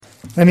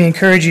Let me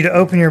encourage you to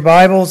open your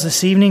Bibles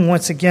this evening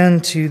once again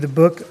to the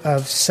book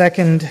of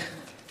 2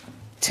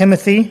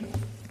 Timothy.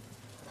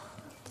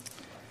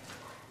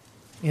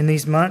 In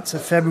these months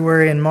of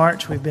February and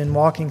March, we've been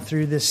walking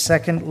through this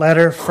second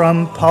letter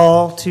from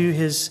Paul to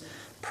his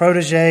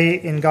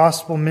protege in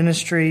gospel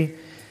ministry,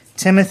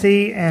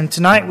 Timothy. And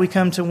tonight we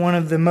come to one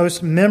of the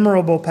most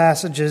memorable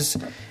passages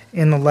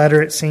in the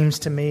letter, it seems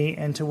to me,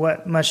 and to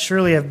what must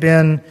surely have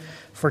been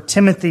for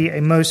Timothy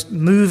a most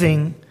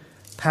moving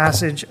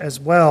passage as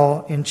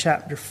well, in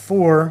chapter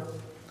 4,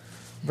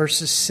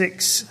 verses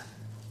 6,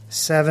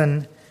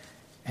 7,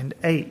 and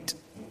 8.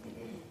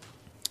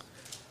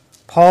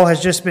 Paul has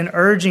just been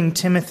urging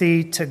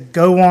Timothy to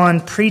go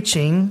on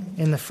preaching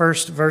in the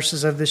first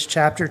verses of this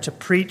chapter, to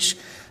preach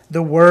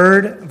the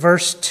word.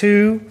 Verse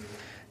 2,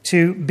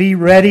 to be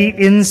ready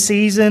in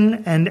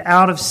season and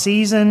out of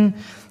season,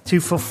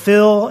 to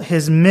fulfill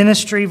his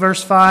ministry.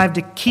 Verse 5,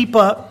 to keep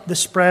up the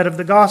spread of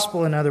the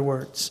gospel, in other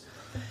words.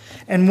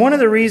 And one of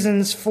the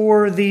reasons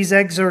for these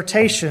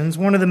exhortations,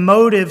 one of the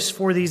motives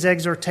for these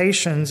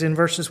exhortations in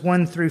verses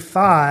 1 through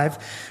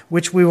 5,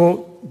 which we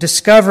will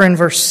discover in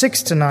verse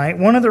 6 tonight,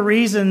 one of the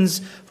reasons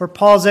for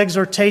Paul's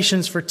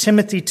exhortations for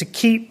Timothy to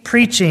keep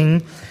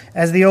preaching,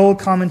 as the old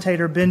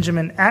commentator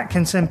Benjamin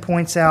Atkinson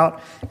points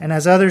out, and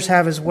as others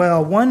have as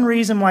well, one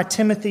reason why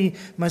Timothy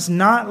must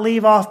not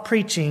leave off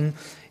preaching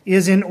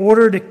is in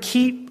order to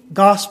keep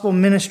gospel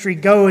ministry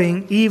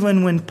going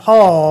even when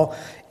Paul,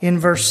 in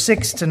verse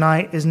 6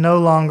 tonight, is no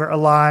longer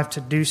alive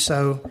to do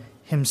so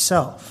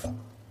himself.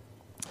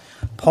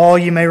 Paul,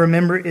 you may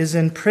remember, is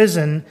in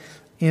prison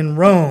in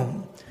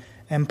Rome.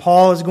 And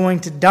Paul is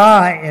going to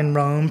die in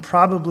Rome,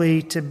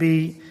 probably to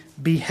be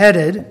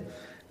beheaded,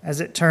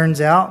 as it turns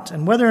out.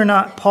 And whether or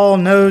not Paul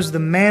knows the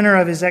manner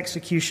of his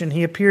execution,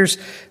 he appears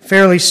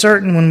fairly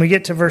certain when we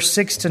get to verse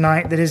 6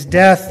 tonight that his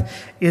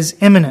death is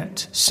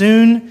imminent.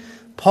 Soon,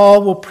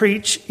 Paul will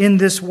preach in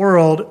this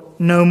world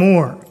no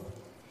more.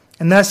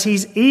 And thus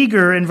he's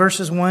eager in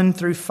verses 1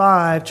 through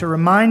 5 to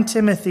remind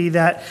Timothy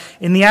that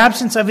in the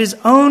absence of his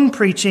own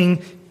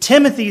preaching,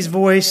 Timothy's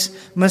voice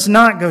must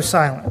not go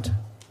silent.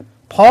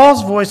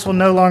 Paul's voice will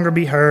no longer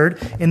be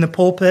heard in the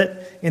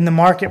pulpit, in the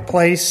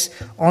marketplace,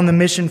 on the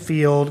mission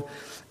field,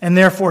 and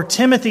therefore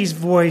Timothy's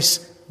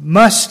voice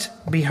must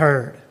be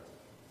heard.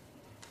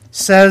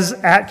 Says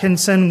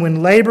Atkinson,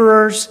 when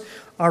laborers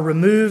are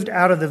removed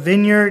out of the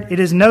vineyard, it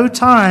is no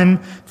time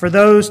for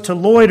those to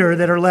loiter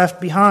that are left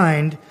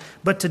behind,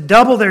 but to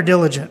double their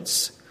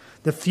diligence.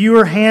 The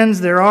fewer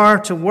hands there are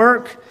to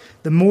work,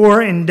 the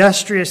more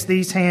industrious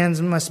these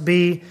hands must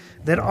be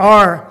that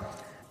are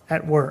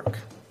at work.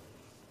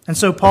 And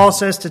so Paul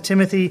says to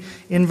Timothy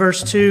in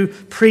verse 2,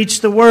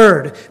 preach the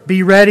word,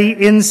 be ready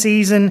in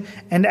season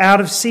and out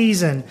of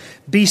season.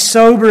 Be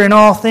sober in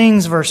all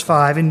things, verse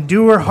 5.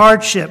 Endure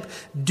hardship.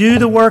 Do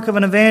the work of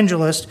an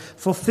evangelist.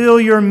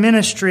 Fulfill your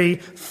ministry,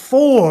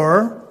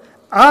 for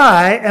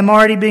I am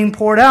already being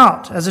poured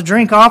out as a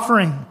drink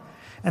offering,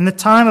 and the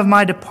time of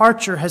my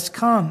departure has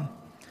come.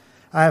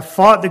 I have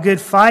fought the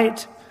good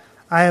fight.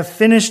 I have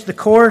finished the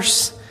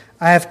course.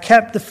 I have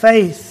kept the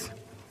faith.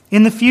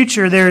 In the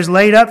future there is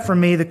laid up for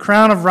me the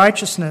crown of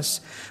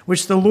righteousness,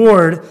 which the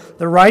Lord,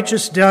 the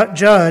righteous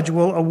judge,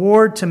 will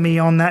award to me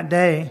on that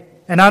day.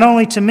 And not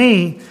only to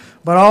me,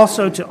 but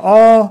also to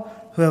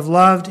all who have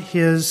loved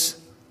his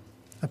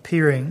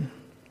appearing.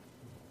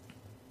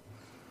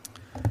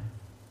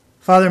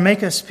 Father,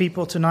 make us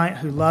people tonight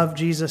who love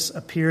Jesus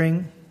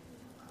appearing,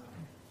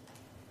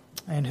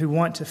 and who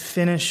want to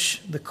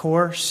finish the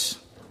course,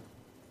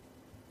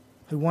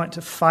 who want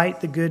to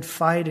fight the good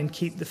fight and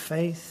keep the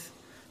faith,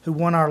 who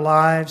want our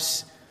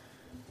lives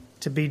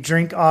to be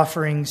drink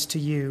offerings to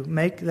you.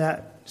 Make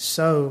that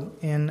so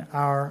in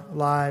our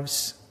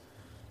lives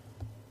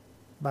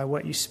by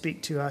what you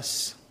speak to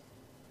us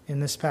in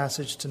this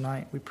passage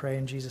tonight. We pray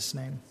in Jesus'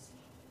 name.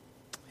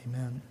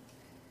 Amen.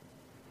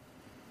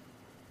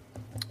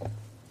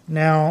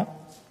 Now,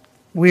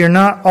 we are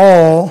not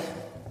all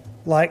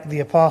like the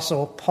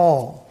Apostle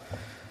Paul.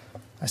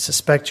 I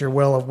suspect you're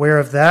well aware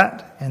of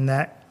that, and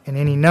that in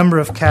any number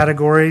of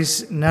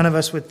categories, none of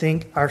us would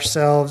think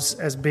ourselves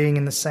as being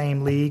in the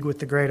same league with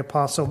the great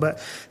apostle.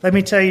 But let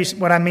me tell you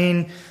what I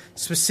mean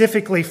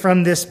specifically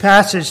from this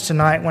passage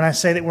tonight when I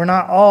say that we're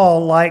not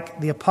all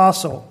like the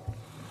apostle.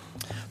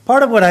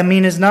 Part of what I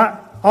mean is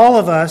not all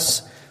of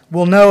us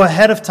will know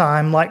ahead of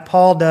time, like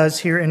Paul does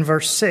here in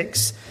verse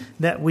 6,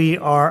 that we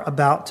are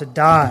about to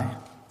die.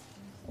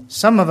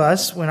 Some of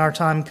us, when our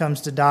time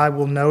comes to die,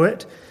 will know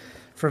it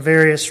for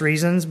various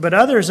reasons, but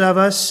others of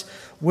us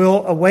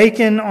will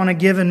awaken on a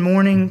given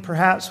morning,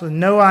 perhaps with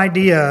no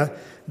idea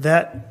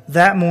that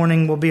that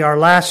morning will be our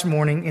last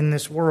morning in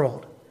this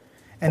world,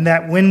 and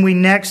that when we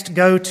next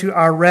go to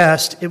our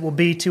rest, it will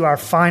be to our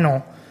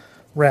final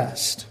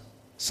rest.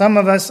 Some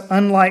of us,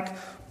 unlike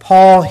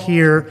Paul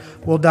here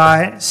will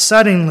die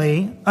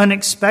suddenly,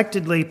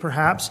 unexpectedly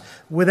perhaps,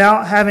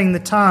 without having the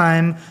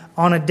time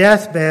on a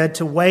deathbed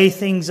to weigh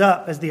things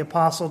up, as the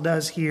apostle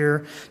does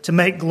here, to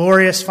make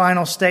glorious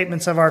final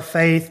statements of our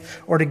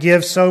faith or to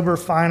give sober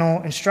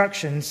final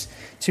instructions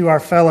to our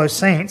fellow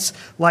saints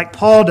like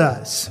Paul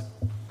does,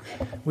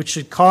 which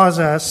should cause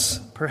us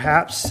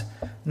perhaps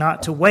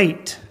not to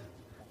wait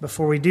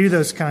before we do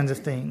those kinds of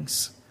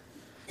things.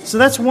 So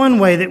that's one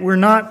way that we're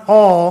not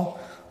all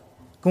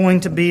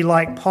going to be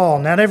like Paul.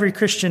 Not every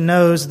Christian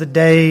knows the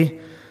day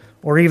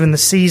or even the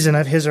season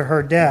of his or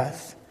her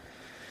death.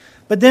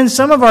 But then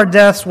some of our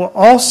deaths will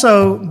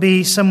also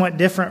be somewhat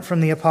different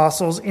from the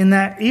apostles in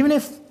that even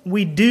if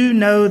we do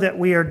know that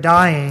we are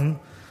dying,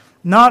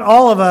 not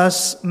all of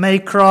us may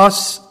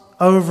cross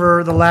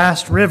over the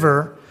last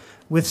river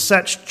with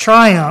such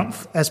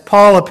triumph as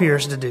Paul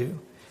appears to do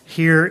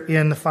here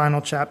in the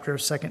final chapter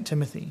of 2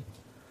 Timothy.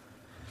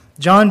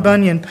 John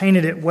Bunyan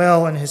painted it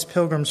well in his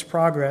Pilgrim's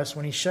Progress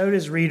when he showed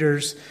his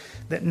readers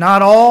that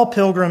not all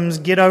pilgrims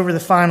get over the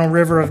final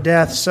river of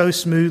death so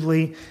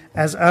smoothly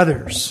as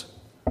others.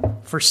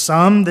 For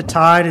some, the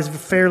tide is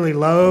fairly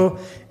low,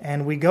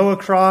 and we go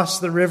across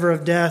the river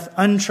of death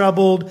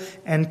untroubled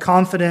and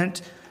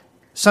confident,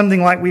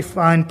 something like we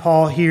find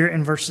Paul here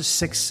in verses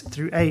 6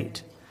 through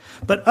 8.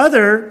 But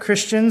other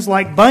Christians,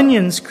 like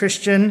Bunyan's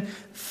Christian,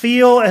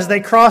 feel as they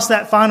cross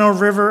that final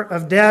river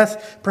of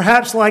death,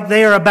 perhaps like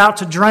they are about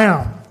to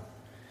drown,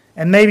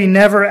 and maybe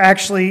never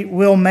actually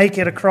will make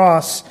it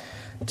across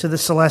to the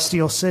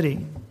celestial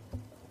city.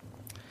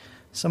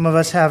 Some of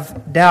us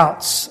have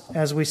doubts,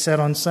 as we said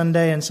on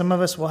Sunday, and some of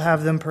us will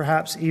have them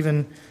perhaps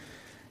even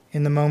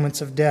in the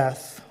moments of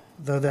death,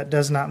 though that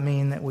does not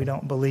mean that we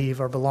don't believe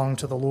or belong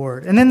to the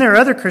Lord. And then there are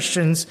other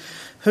Christians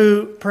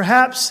who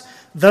perhaps,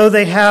 though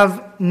they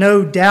have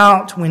no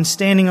doubt when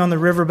standing on the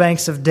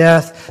riverbanks of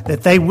death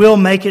that they will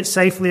make it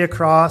safely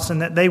across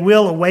and that they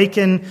will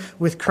awaken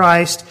with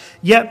Christ,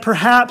 yet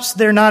perhaps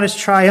they're not as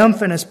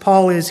triumphant as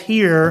Paul is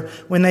here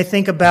when they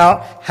think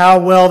about how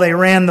well they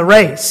ran the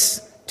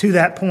race to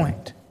that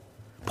point.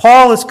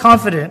 Paul is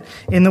confident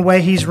in the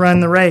way he's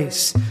run the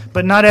race,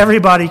 but not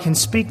everybody can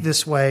speak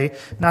this way.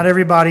 Not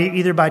everybody,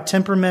 either by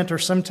temperament or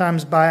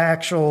sometimes by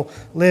actual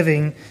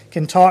living,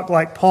 can talk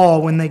like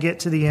Paul when they get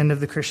to the end of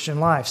the Christian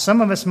life.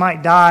 Some of us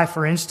might die,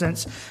 for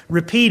instance,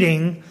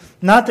 repeating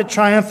not the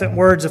triumphant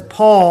words of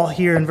Paul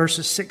here in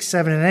verses 6,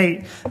 7, and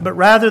 8, but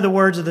rather the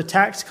words of the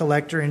tax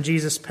collector in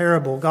Jesus'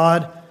 parable,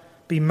 "God,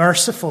 be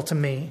merciful to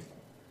me,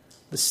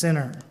 the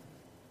sinner."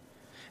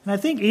 And I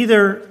think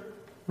either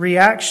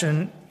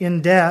reaction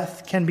in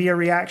death can be a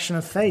reaction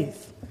of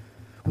faith.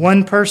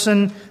 One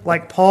person,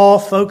 like Paul,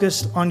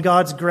 focused on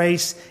God's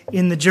grace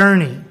in the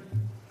journey.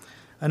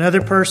 Another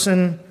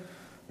person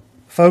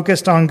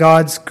focused on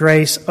God's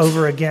grace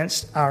over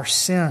against our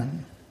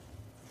sin.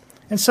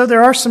 And so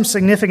there are some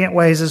significant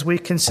ways as we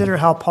consider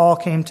how Paul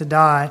came to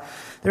die.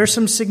 There are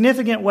some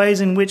significant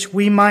ways in which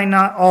we might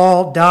not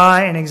all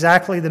die in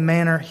exactly the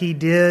manner he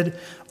did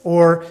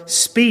or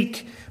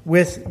speak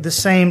with the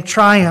same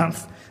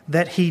triumph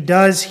that he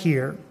does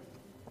here.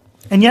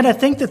 And yet I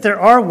think that there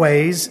are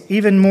ways,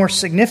 even more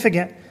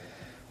significant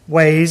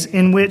ways,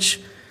 in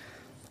which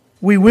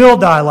we will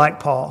die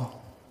like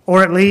Paul,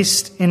 or at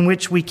least in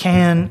which we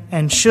can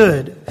and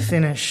should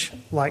finish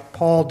like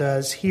Paul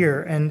does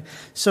here. And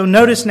so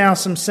notice now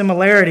some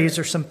similarities,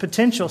 or some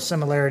potential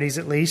similarities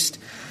at least,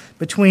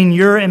 between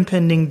your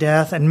impending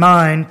death and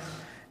mine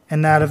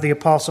and that of the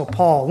Apostle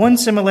Paul. One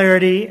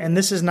similarity, and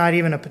this is not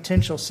even a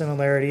potential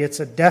similarity, it's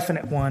a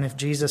definite one if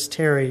Jesus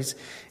tarries,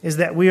 is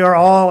that we are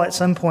all at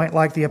some point,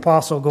 like the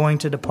Apostle, going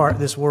to depart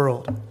this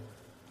world.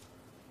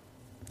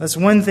 That's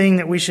one thing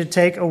that we should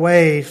take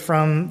away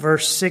from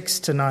verse 6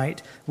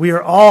 tonight. We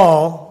are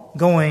all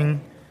going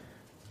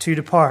to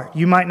depart.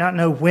 You might not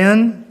know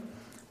when,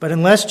 but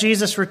unless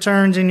Jesus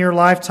returns in your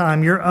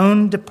lifetime, your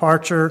own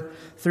departure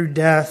through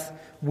death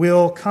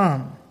will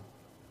come.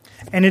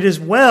 And it is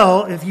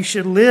well if you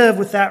should live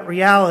with that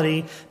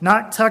reality,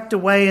 not tucked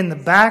away in the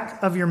back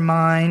of your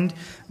mind,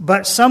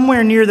 but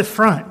somewhere near the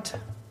front.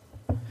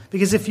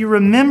 Because if you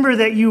remember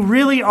that you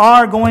really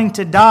are going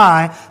to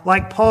die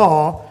like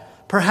Paul,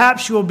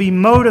 perhaps you will be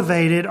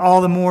motivated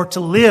all the more to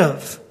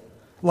live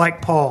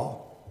like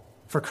Paul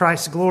for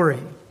Christ's glory.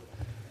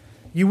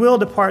 You will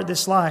depart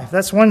this life.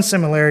 That's one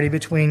similarity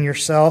between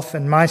yourself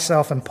and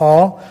myself and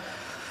Paul.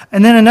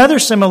 And then another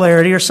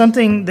similarity, or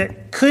something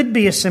that could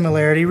be a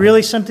similarity,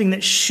 really something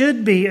that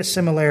should be a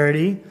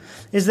similarity,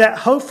 is that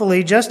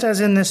hopefully, just as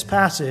in this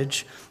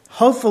passage,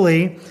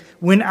 hopefully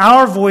when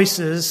our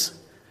voices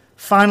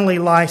finally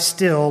lie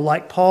still,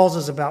 like Paul's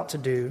is about to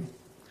do,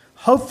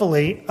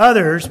 hopefully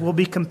others will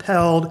be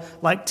compelled,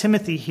 like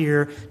Timothy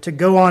here, to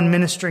go on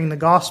ministering the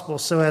gospel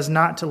so as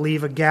not to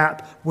leave a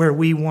gap where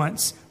we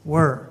once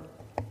were.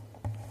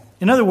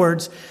 In other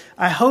words,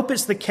 I hope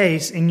it's the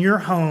case in your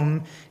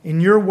home, in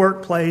your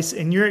workplace,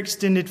 in your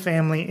extended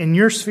family, in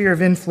your sphere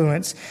of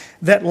influence,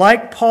 that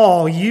like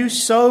Paul, you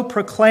so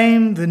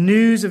proclaim the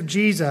news of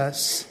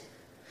Jesus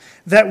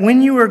that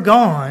when you are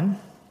gone,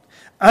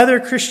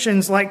 Other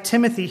Christians like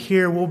Timothy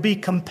here will be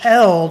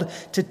compelled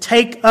to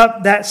take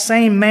up that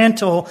same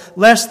mantle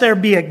lest there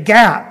be a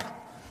gap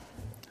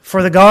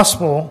for the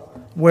gospel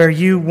where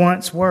you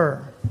once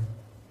were.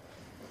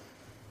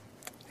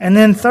 And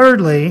then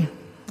thirdly,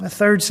 a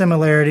third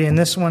similarity, and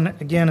this one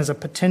again is a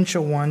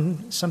potential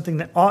one, something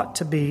that ought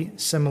to be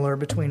similar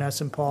between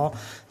us and Paul.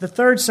 The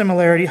third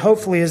similarity,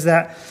 hopefully, is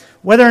that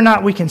whether or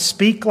not we can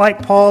speak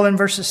like Paul in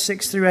verses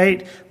 6 through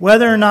 8,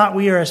 whether or not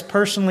we are as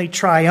personally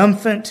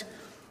triumphant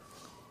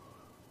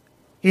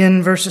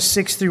in verses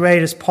 6 through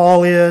 8 as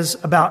Paul is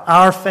about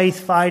our faith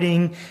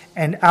fighting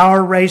and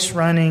our race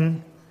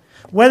running,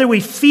 whether we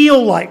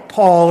feel like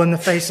Paul in the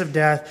face of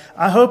death,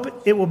 I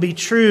hope it will be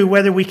true,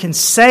 whether we can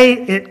say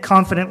it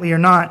confidently or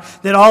not,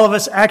 that all of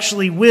us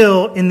actually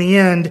will, in the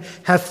end,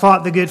 have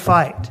fought the good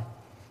fight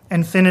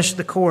and finished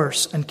the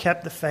course and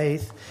kept the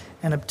faith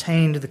and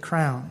obtained the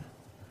crown.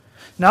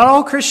 Not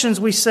all Christians,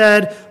 we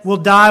said, will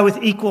die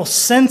with equal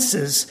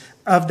senses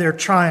of their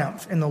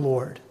triumph in the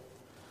Lord.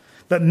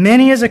 But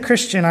many as a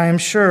Christian, I am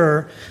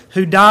sure,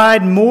 who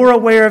died more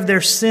aware of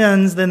their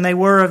sins than they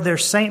were of their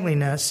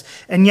saintliness,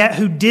 and yet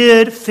who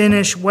did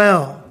finish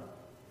well.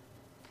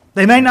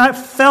 They may not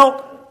have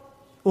felt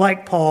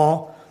like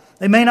Paul,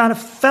 they may not have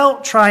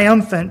felt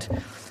triumphant,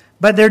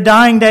 but their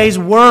dying days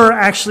were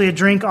actually a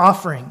drink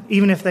offering,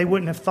 even if they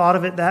wouldn't have thought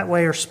of it that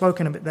way or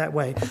spoken of it that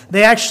way.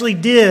 They actually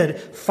did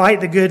fight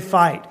the good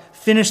fight,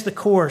 finish the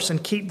course,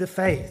 and keep the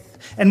faith.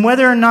 And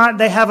whether or not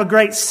they have a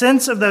great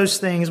sense of those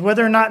things,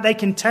 whether or not they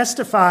can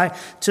testify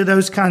to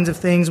those kinds of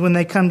things when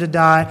they come to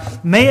die,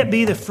 may it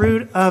be the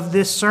fruit of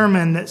this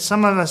sermon that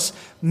some of us,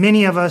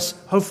 many of us,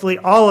 hopefully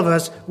all of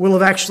us, will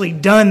have actually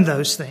done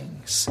those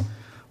things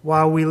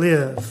while we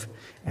live,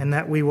 and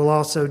that we will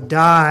also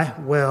die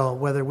well,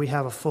 whether we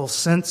have a full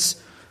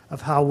sense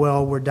of how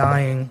well we're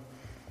dying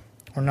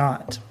or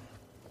not.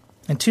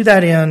 And to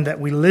that end, that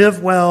we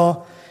live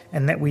well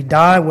and that we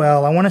die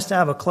well, I want us to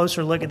have a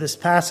closer look at this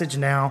passage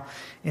now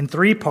in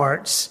three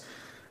parts.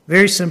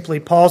 Very simply,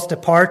 Paul's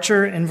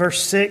departure in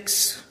verse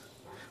 6,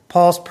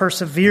 Paul's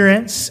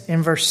perseverance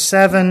in verse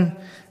 7,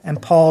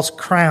 and Paul's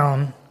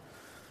crown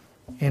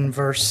in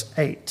verse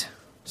 8.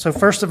 So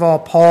first of all,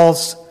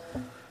 Paul's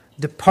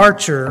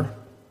departure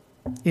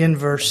in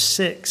verse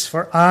 6.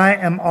 For I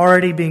am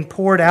already being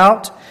poured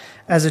out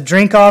as a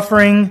drink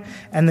offering,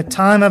 and the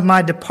time of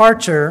my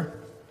departure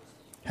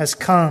has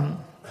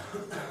come.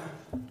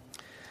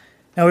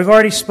 Now, we've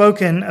already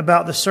spoken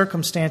about the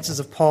circumstances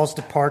of Paul's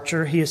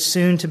departure. He is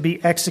soon to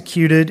be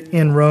executed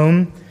in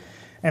Rome.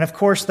 And of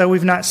course, though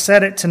we've not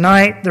said it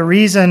tonight, the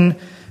reason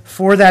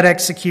for that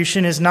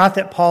execution is not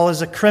that Paul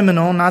is a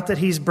criminal, not that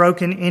he's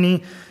broken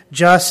any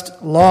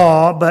just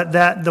law, but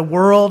that the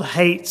world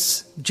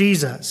hates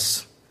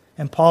Jesus.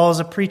 And Paul is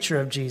a preacher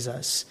of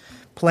Jesus,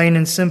 plain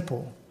and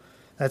simple.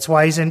 That's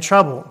why he's in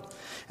trouble.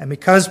 And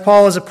because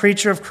Paul is a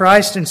preacher of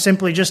Christ and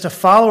simply just a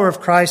follower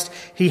of Christ,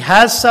 he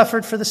has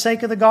suffered for the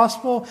sake of the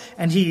gospel,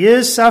 and he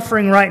is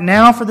suffering right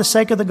now for the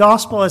sake of the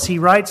gospel as he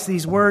writes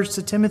these words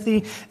to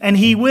Timothy, and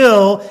he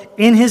will,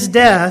 in his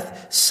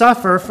death,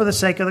 suffer for the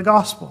sake of the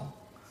gospel.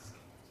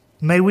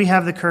 May we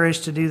have the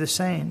courage to do the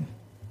same.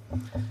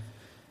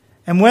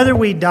 And whether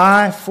we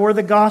die for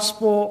the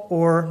gospel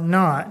or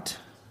not,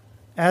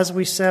 as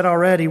we said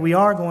already, we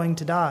are going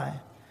to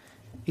die.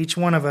 Each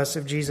one of us,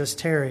 if Jesus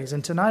tarries.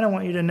 And tonight I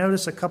want you to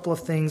notice a couple of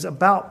things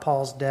about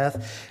Paul's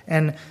death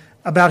and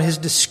about his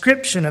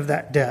description of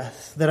that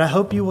death that I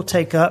hope you will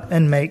take up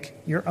and make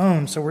your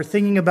own. So we're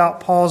thinking about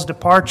Paul's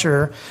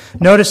departure,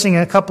 noticing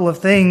a couple of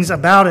things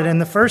about it.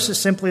 And the first is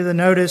simply to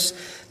notice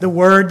the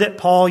word that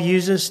Paul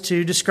uses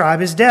to describe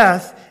his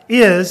death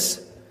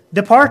is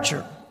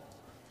departure.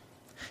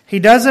 He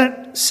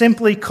doesn't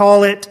simply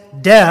call it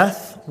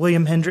death,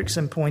 William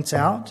Hendrickson points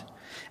out.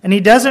 And he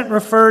doesn't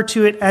refer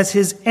to it as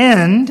his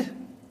end,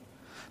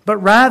 but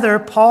rather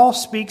Paul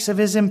speaks of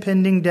his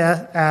impending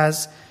death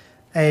as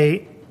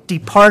a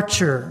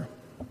departure.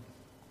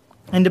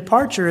 And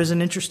departure is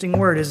an interesting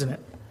word, isn't it?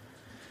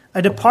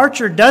 A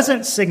departure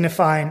doesn't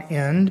signify an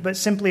end, but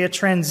simply a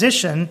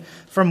transition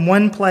from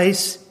one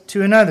place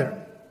to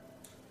another.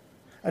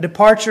 A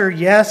departure,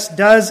 yes,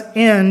 does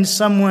end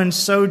someone's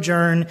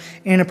sojourn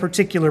in a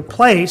particular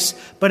place,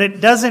 but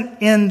it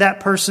doesn't end that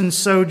person's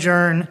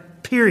sojourn,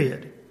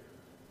 period.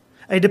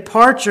 A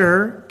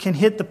departure can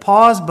hit the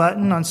pause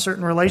button on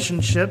certain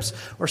relationships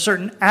or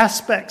certain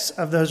aspects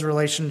of those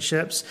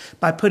relationships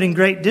by putting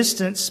great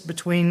distance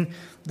between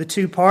the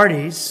two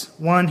parties,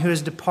 one who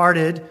has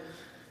departed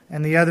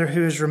and the other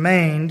who has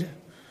remained.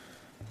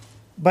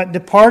 But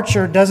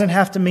departure doesn't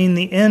have to mean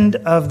the end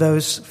of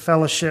those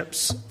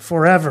fellowships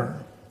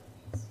forever.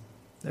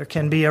 There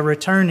can be a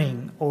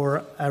returning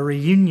or a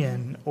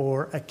reunion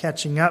or a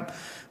catching up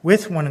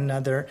with one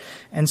another.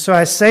 And so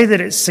I say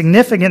that it's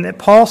significant that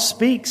Paul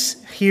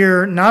speaks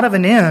here not of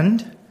an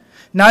end,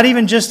 not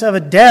even just of a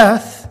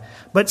death,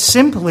 but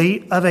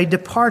simply of a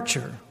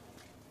departure.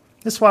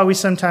 That's why we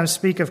sometimes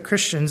speak of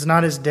Christians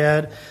not as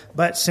dead,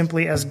 but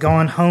simply as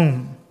gone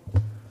home.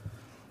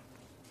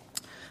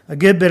 A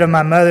good bit of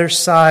my mother's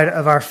side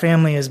of our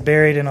family is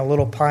buried in a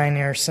little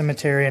pioneer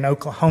cemetery in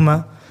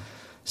Oklahoma,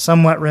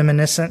 somewhat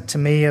reminiscent to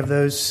me of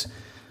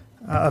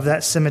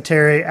that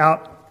cemetery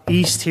out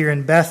east here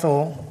in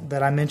Bethel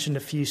that I mentioned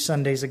a few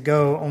Sundays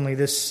ago, only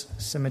this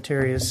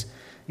cemetery is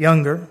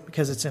younger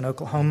because it's in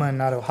Oklahoma and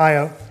not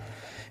Ohio.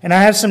 And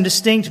I have some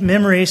distinct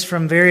memories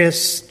from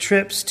various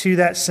trips to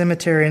that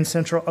cemetery in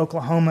central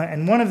Oklahoma,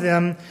 and one of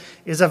them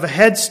is of a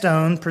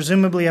headstone,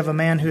 presumably of a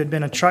man who had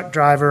been a truck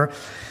driver,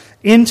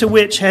 into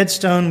which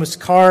headstone was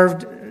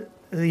carved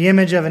the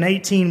image of an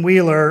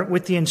 18-wheeler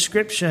with the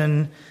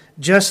inscription,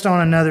 "Just on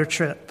another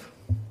trip."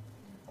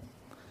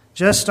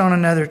 Just on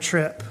another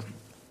trip.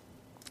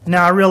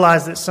 Now, I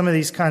realize that some of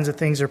these kinds of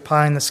things are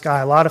pie in the sky.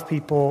 A lot of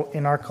people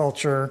in our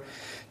culture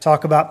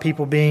talk about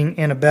people being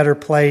in a better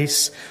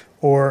place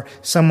or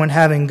someone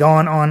having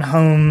gone on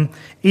home,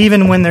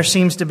 even when there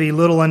seems to be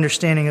little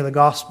understanding of the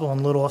gospel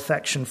and little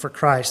affection for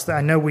Christ.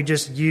 I know we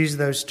just use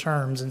those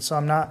terms, and so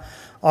I'm not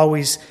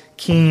always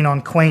keen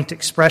on quaint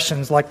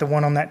expressions like the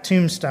one on that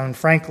tombstone,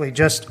 frankly,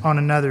 just on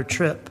another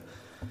trip.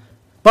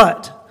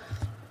 But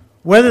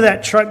whether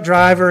that truck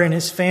driver and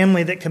his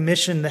family that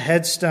commissioned the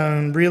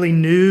headstone really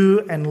knew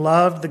and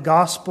loved the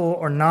gospel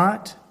or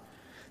not,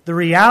 the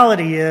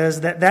reality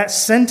is that that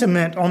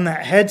sentiment on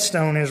that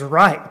headstone is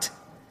right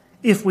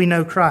if we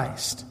know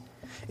Christ.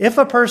 If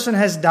a person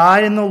has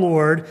died in the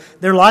Lord,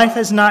 their life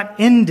has not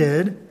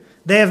ended.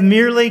 They have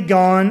merely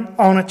gone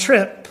on a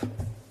trip.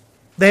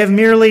 They have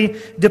merely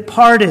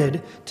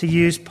departed, to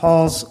use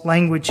Paul's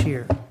language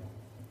here.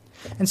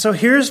 And so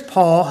here's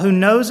Paul, who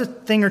knows a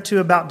thing or two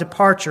about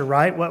departure,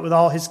 right? What with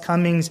all his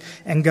comings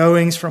and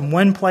goings from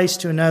one place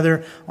to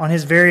another on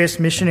his various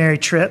missionary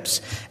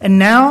trips. And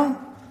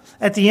now,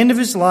 at the end of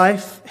his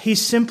life,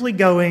 he's simply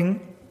going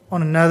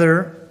on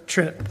another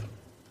trip.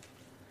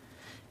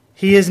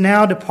 He is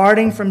now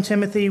departing from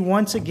Timothy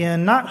once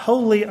again, not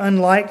wholly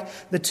unlike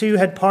the two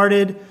had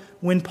parted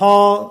when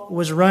Paul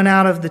was run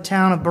out of the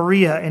town of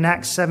Berea in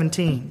Acts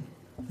 17.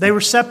 They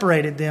were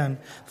separated then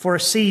for a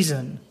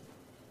season,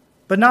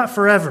 but not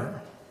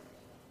forever.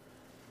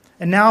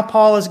 And now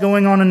Paul is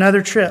going on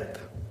another trip,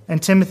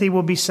 and Timothy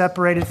will be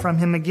separated from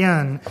him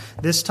again,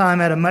 this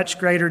time at a much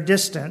greater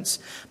distance.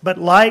 But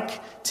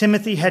like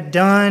Timothy had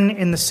done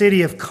in the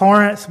city of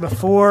Corinth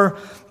before,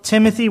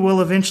 Timothy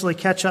will eventually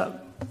catch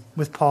up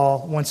with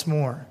Paul once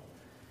more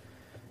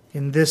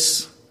in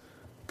this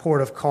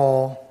port of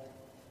call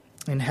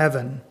in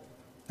heaven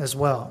as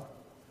well.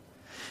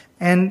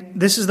 And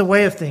this is the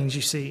way of things,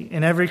 you see,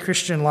 in every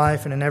Christian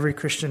life and in every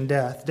Christian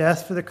death.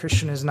 Death for the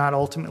Christian is not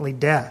ultimately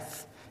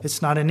death.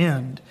 It's not an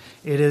end.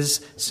 It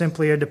is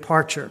simply a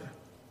departure,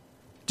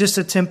 just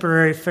a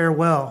temporary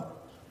farewell.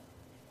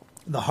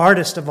 The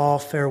hardest of all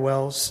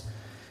farewells,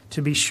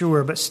 to be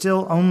sure, but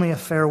still only a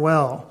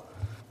farewell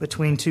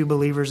between two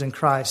believers in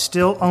Christ.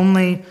 Still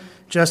only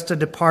just a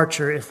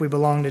departure if we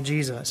belong to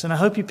Jesus. And I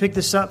hope you pick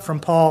this up from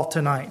Paul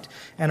tonight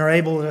and are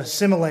able to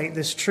assimilate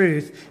this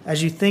truth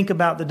as you think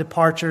about the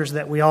departures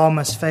that we all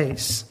must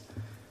face.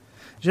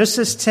 Just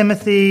as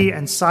Timothy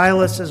and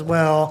Silas as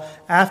well,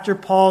 after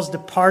Paul's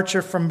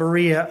departure from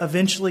Berea,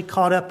 eventually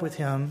caught up with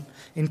him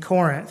in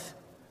Corinth,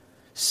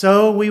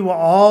 so we will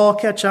all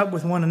catch up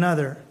with one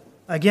another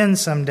again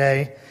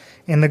someday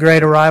in the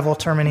great arrival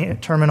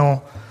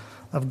terminal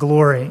of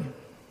glory.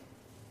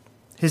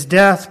 His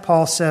death,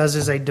 Paul says,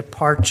 is a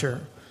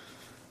departure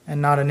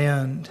and not an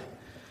end.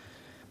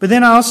 But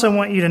then I also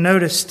want you to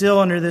notice, still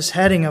under this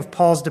heading of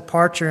Paul's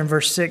departure in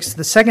verse 6,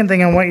 the second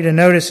thing I want you to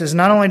notice is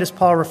not only does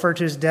Paul refer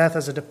to his death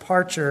as a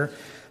departure,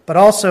 but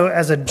also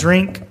as a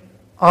drink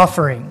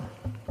offering.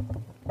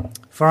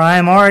 For I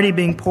am already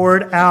being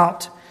poured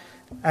out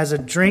as a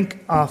drink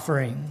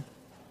offering.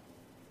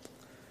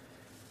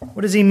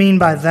 What does he mean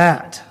by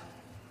that?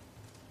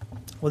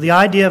 Well, the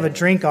idea of a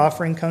drink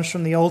offering comes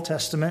from the Old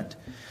Testament,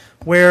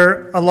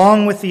 where,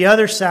 along with the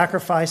other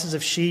sacrifices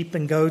of sheep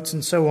and goats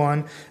and so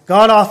on,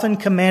 God often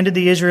commanded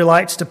the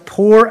Israelites to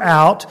pour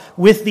out,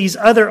 with these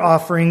other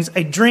offerings,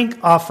 a drink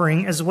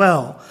offering as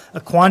well.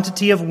 A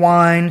quantity of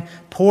wine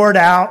poured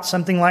out,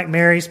 something like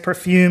Mary's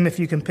perfume, if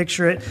you can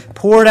picture it,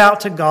 poured out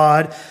to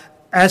God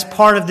as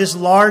part of this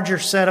larger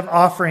set of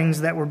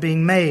offerings that were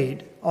being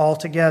made all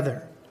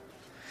together.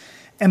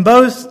 And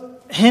both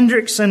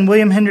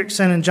William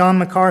Hendrickson and John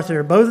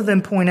MacArthur, both of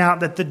them point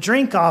out that the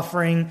drink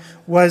offering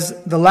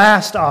was the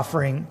last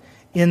offering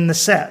in the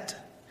set.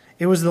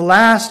 It was the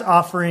last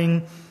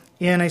offering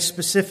in a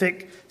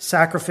specific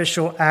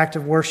sacrificial act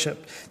of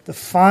worship, the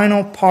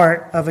final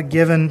part of a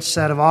given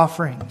set of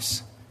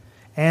offerings.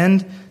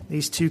 And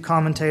these two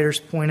commentators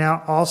point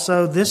out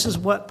also, this is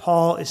what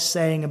Paul is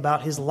saying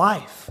about his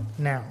life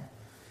now.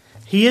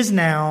 He is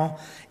now,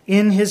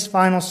 in his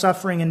final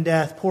suffering and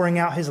death, pouring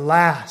out his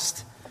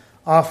last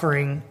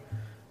offering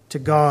to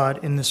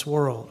God in this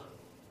world.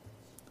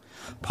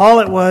 Paul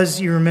it was,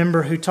 you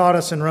remember, who taught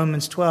us in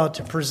Romans 12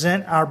 to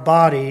present our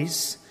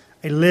bodies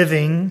a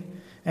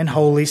living and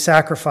holy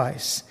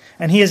sacrifice.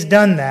 And he has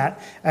done that,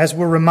 as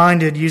we're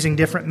reminded using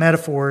different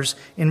metaphors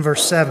in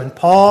verse 7.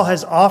 Paul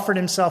has offered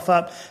himself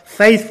up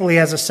faithfully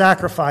as a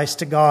sacrifice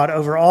to God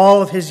over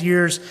all of his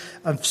years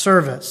of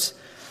service.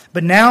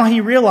 But now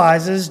he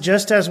realizes,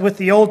 just as with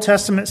the Old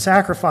Testament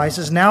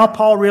sacrifices, now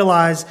Paul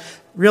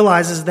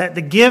realizes that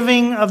the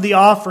giving of the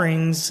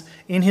offerings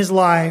in his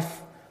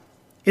life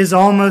is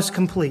almost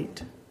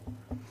complete.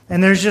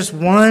 And there's just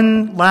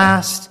one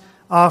last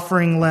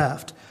offering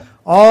left.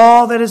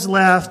 All that is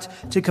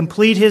left to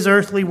complete his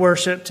earthly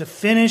worship, to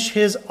finish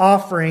his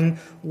offering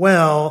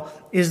well,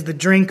 is the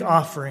drink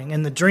offering.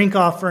 And the drink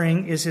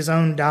offering is his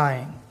own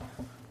dying,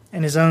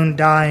 and his own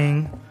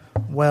dying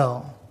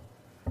well.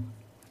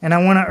 And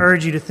I want to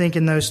urge you to think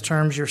in those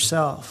terms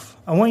yourself.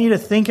 I want you to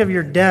think of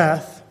your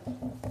death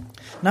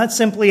not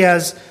simply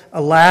as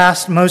a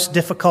last, most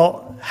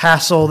difficult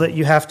hassle that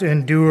you have to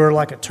endure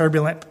like a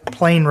turbulent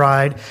plane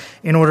ride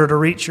in order to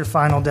reach your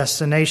final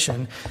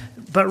destination,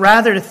 but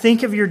rather to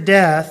think of your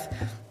death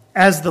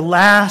as the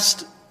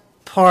last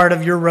part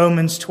of your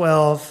Romans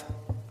 12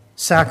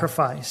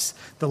 sacrifice,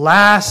 the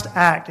last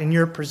act in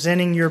your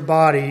presenting your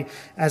body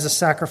as a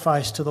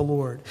sacrifice to the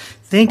Lord.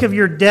 Think of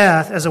your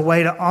death as a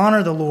way to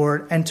honor the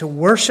Lord and to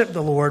worship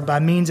the Lord by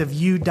means of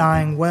you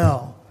dying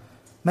well.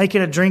 Make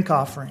it a drink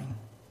offering.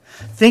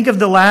 Think of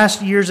the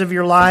last years of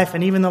your life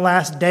and even the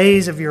last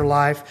days of your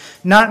life,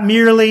 not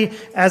merely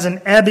as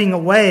an ebbing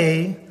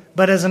away,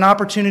 but as an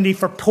opportunity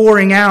for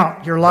pouring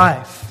out your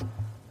life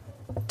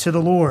to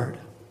the Lord.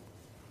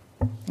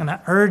 And I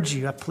urge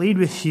you, I plead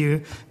with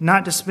you,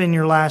 not to spend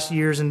your last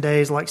years and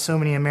days like so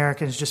many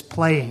Americans just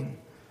playing,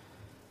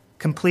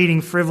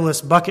 completing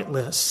frivolous bucket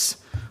lists,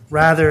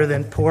 rather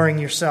than pouring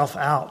yourself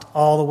out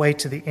all the way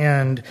to the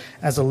end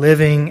as a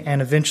living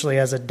and eventually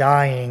as a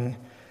dying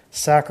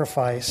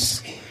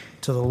sacrifice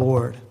to the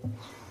Lord.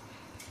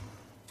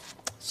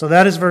 So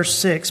that is verse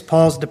 6,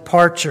 Paul's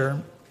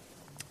departure.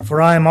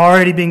 For I am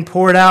already being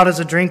poured out as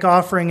a drink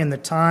offering, and the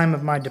time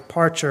of my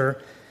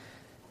departure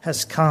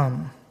has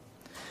come.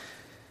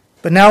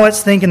 But now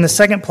let's think in the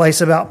second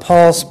place about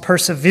Paul's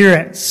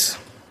perseverance.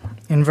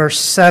 In verse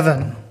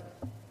 7,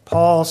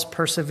 Paul's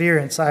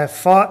perseverance. I have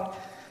fought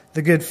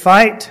the good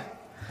fight.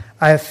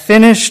 I have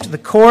finished the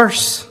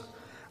course.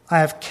 I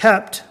have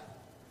kept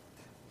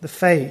the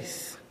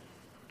faith.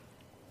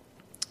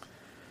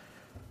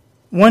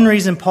 One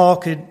reason Paul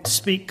could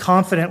speak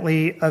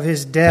confidently of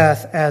his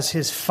death as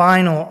his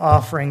final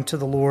offering to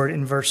the Lord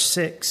in verse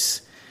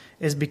 6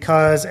 is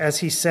because, as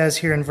he says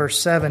here in verse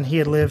 7, he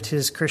had lived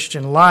his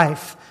Christian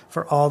life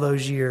for all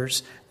those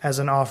years as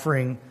an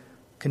offering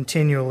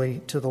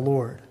continually to the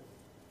Lord.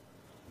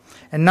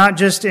 And not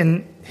just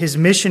in his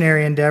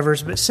missionary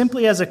endeavors, but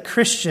simply as a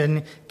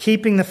Christian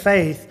keeping the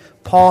faith,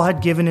 Paul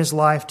had given his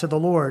life to the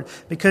Lord.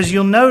 Because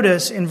you'll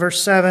notice in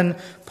verse 7,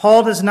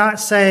 Paul does not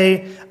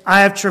say,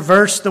 I have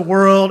traversed the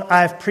world,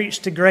 I have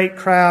preached to great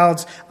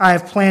crowds, I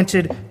have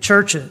planted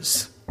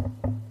churches.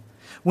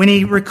 When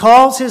he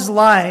recalls his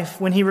life,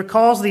 when he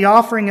recalls the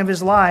offering of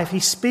his life, he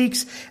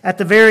speaks at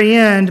the very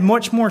end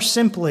much more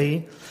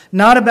simply,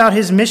 not about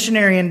his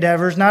missionary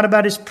endeavors, not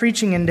about his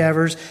preaching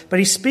endeavors, but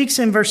he speaks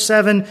in verse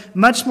 7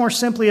 much more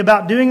simply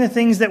about doing the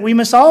things that we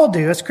must all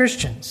do as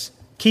Christians.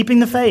 Keeping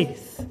the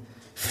faith,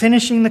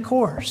 finishing the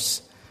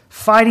course,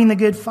 fighting the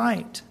good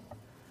fight.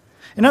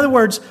 In other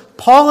words,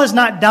 Paul is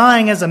not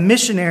dying as a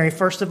missionary,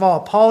 first of all.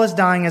 Paul is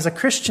dying as a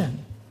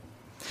Christian.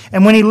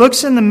 And when he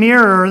looks in the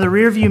mirror, the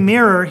rearview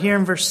mirror here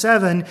in verse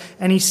 7,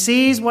 and he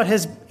sees what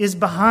is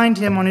behind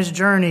him on his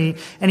journey,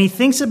 and he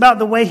thinks about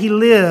the way he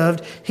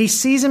lived, he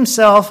sees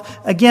himself,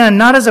 again,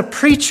 not as a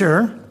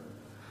preacher,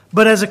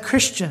 but as a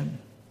Christian,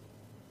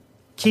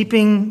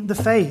 keeping the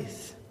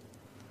faith.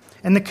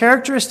 And the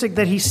characteristic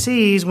that he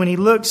sees when he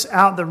looks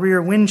out the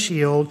rear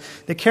windshield,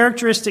 the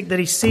characteristic that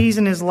he sees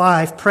in his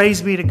life,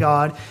 praise be to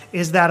God,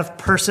 is that of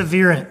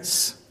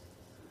perseverance.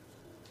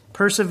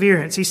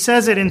 Perseverance. He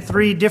says it in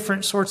three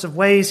different sorts of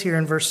ways here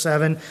in verse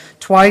 7,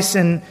 twice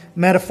in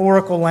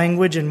metaphorical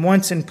language and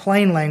once in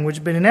plain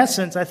language. But in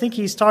essence, I think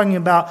he's talking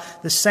about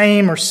the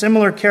same or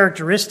similar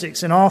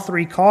characteristics in all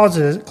three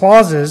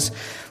clauses,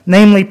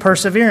 namely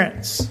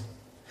perseverance.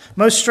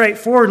 Most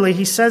straightforwardly,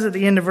 he says at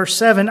the end of verse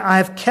 7, I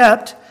have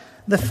kept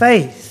the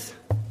faith.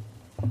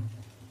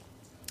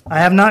 I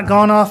have not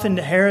gone off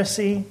into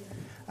heresy.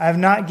 I have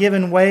not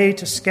given way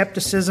to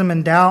skepticism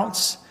and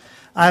doubts.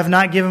 I have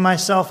not given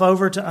myself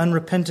over to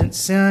unrepentant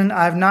sin.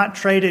 I have not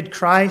traded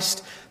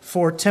Christ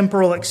for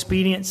temporal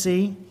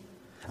expediency.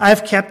 I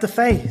have kept the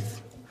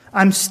faith.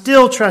 I'm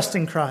still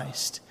trusting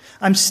Christ.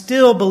 I'm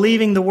still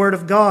believing the Word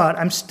of God.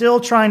 I'm still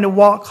trying to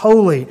walk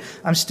holy.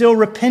 I'm still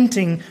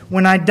repenting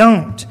when I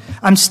don't.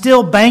 I'm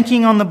still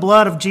banking on the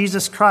blood of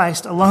Jesus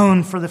Christ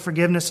alone for the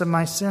forgiveness of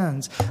my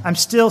sins. I'm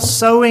still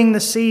sowing the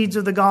seeds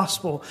of the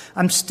gospel.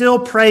 I'm still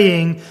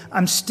praying.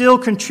 I'm still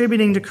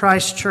contributing to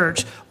Christ's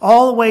church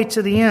all the way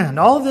to the end.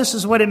 All of this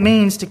is what it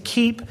means to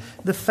keep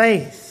the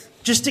faith.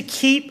 Just to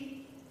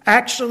keep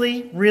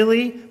actually,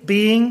 really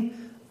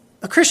being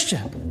a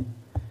Christian.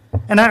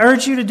 And I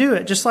urge you to do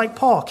it, just like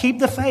Paul. Keep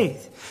the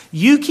faith.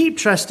 You keep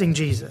trusting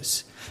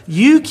Jesus.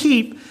 You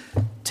keep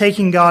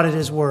taking God at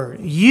His word.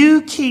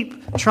 You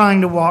keep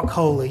trying to walk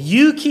holy.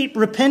 You keep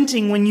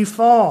repenting when you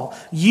fall.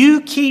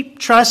 You keep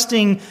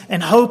trusting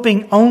and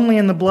hoping only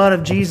in the blood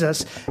of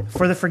Jesus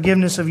for the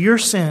forgiveness of your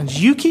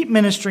sins. You keep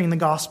ministering the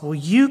gospel.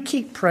 You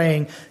keep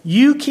praying.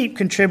 You keep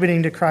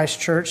contributing to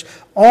Christ's church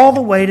all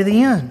the way to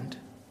the end.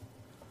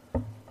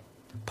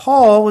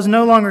 Paul was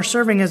no longer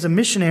serving as a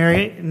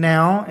missionary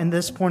now in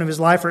this point of his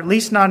life, or at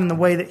least not in the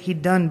way that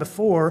he'd done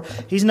before.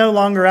 He's no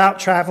longer out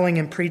traveling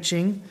and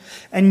preaching.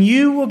 And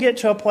you will get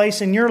to a place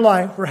in your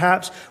life,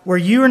 perhaps, where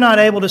you are not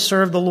able to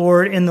serve the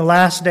Lord in the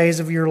last days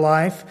of your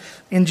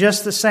life in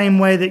just the same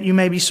way that you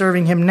may be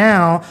serving Him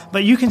now,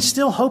 but you can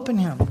still hope in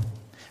Him.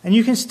 And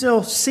you can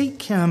still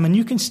seek Him, and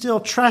you can still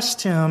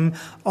trust Him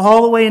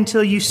all the way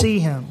until you see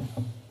Him.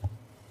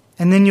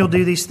 And then you'll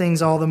do these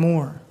things all the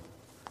more.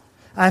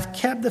 I've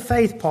kept the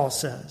faith, Paul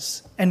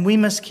says, and we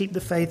must keep the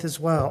faith as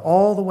well,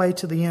 all the way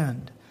to the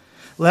end.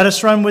 Let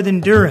us run with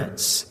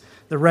endurance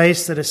the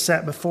race that is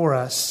set before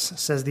us,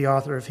 says the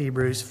author of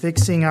Hebrews,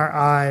 fixing our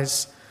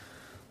eyes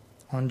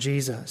on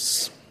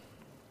Jesus.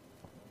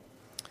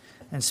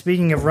 And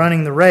speaking of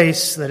running the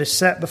race that is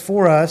set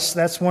before us,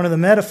 that's one of the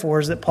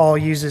metaphors that Paul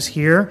uses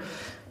here,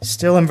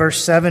 still in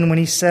verse 7, when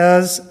he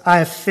says, I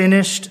have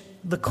finished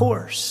the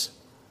course.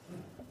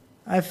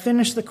 I have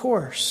finished the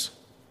course.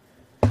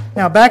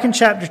 Now, back in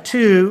chapter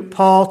 2,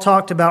 Paul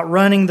talked about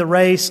running the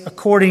race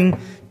according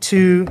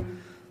to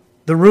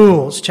the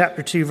rules,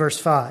 chapter 2, verse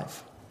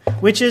 5,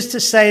 which is to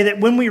say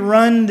that when we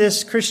run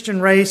this Christian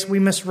race, we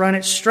must run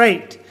it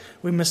straight.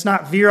 We must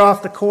not veer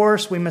off the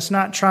course. We must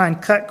not try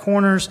and cut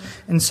corners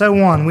and so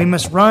on. We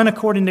must run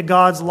according to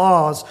God's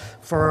laws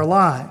for our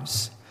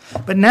lives.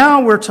 But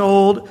now we're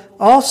told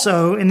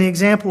also in the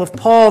example of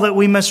Paul that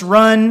we must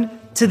run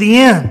to the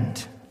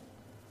end.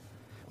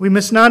 We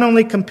must not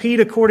only compete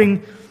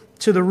according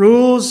to the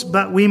rules,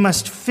 but we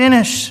must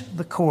finish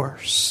the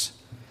course.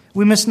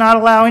 We must not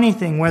allow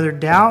anything, whether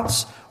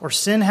doubts or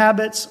sin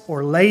habits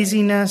or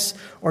laziness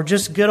or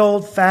just good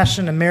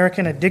old-fashioned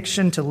American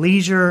addiction to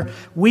leisure.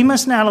 We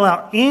must not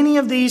allow any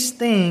of these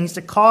things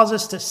to cause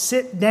us to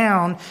sit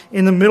down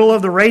in the middle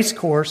of the race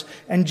course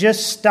and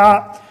just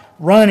stop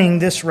running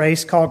this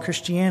race called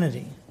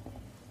Christianity.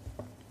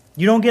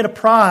 You don't get a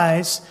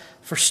prize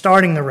for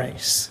starting the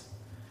race.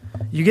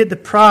 You get the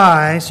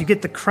prize, you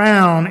get the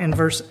crown in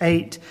verse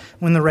 8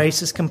 when the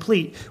race is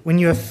complete, when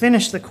you have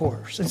finished the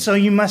course. And so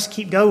you must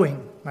keep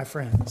going, my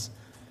friends.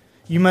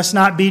 You must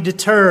not be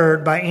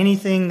deterred by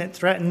anything that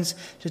threatens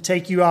to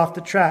take you off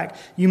the track.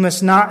 You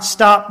must not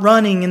stop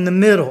running in the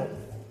middle.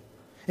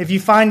 If you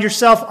find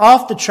yourself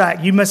off the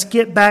track, you must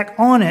get back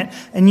on it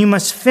and you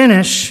must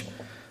finish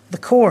the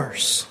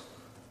course.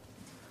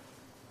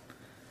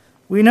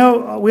 We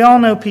all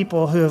know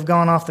people who have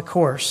gone off the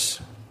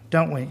course,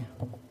 don't we?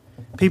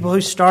 People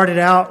who started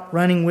out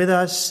running with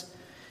us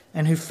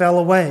and who fell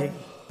away.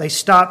 They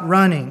stopped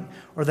running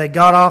or they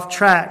got off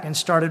track and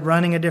started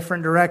running a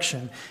different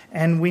direction.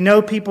 And we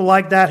know people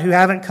like that who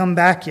haven't come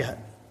back yet.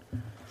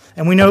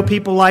 And we know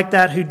people like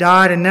that who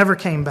died and never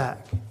came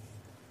back.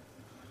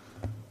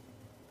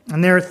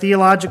 And there are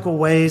theological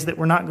ways that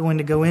we're not going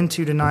to go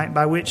into tonight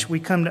by which we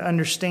come to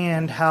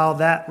understand how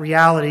that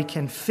reality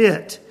can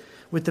fit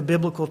with the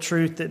biblical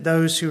truth that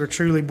those who are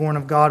truly born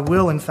of God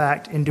will, in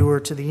fact, endure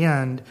to the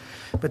end.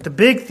 But the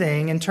big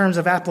thing in terms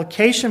of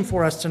application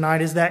for us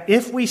tonight is that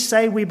if we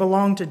say we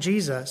belong to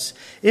Jesus,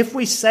 if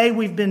we say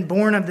we've been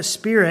born of the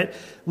Spirit,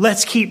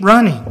 let's keep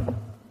running.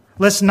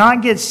 Let's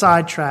not get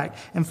sidetracked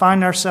and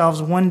find ourselves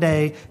one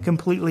day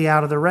completely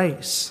out of the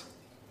race.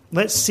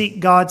 Let's seek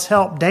God's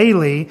help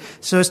daily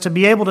so as to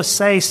be able to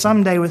say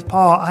someday with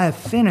Paul, I have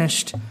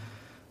finished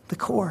the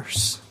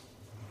course.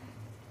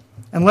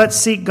 And let's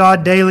seek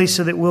God daily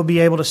so that we'll be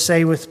able to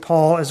say with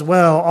Paul as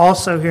well,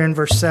 also here in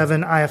verse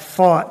 7, I have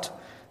fought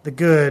the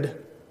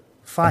good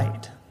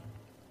fight.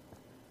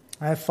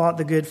 I have fought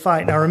the good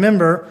fight. Now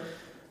remember,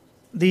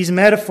 these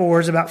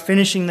metaphors about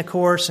finishing the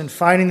course and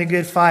fighting the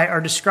good fight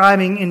are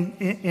describing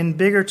in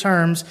bigger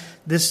terms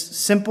this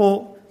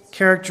simple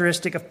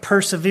characteristic of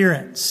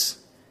perseverance,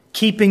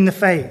 keeping the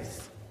faith.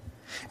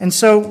 And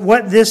so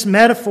what this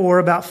metaphor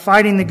about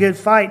fighting the good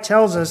fight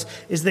tells us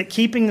is that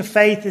keeping the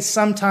faith is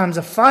sometimes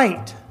a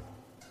fight.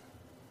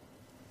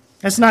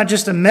 That's not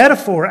just a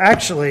metaphor,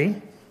 actually.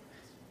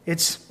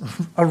 It's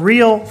a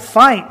real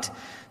fight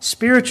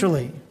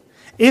spiritually.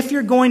 If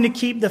you're going to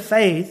keep the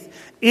faith,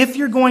 if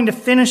you're going to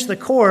finish the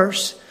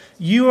course,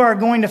 you are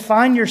going to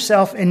find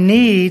yourself in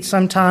need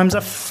sometimes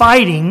of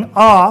fighting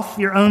off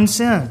your own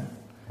sin,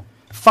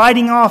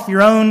 fighting off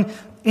your own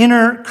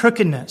inner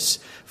crookedness,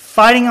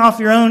 fighting off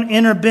your own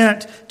inner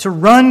bent to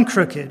run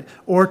crooked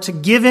or to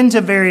give in to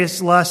various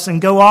lusts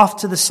and go off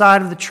to the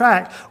side of the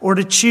track or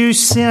to choose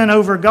sin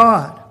over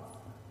God.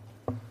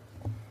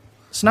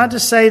 It's not to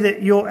say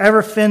that you'll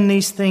ever fend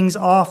these things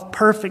off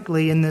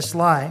perfectly in this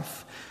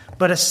life,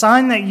 but a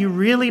sign that you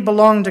really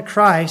belong to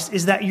Christ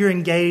is that you're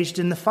engaged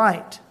in the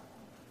fight,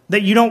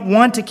 that you don't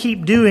want to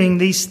keep doing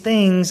these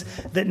things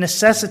that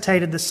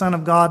necessitated the Son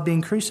of God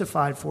being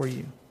crucified for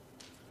you.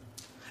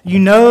 You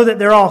know that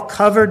they're all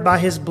covered by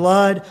His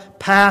blood,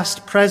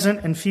 past,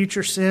 present, and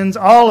future sins,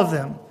 all of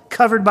them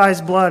covered by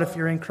His blood if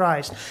you're in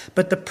Christ.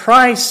 But the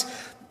price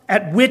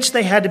at which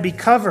they had to be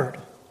covered,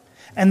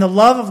 and the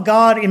love of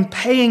God in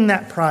paying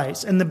that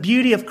price, and the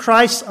beauty of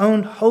Christ's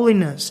own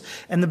holiness,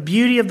 and the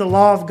beauty of the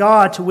law of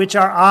God to which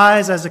our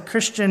eyes as a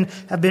Christian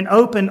have been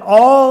opened,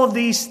 all of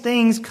these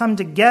things come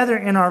together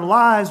in our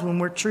lives when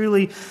we're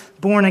truly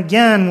born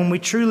again, when we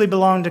truly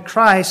belong to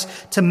Christ,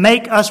 to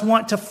make us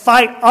want to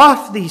fight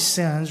off these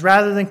sins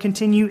rather than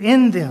continue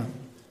in them.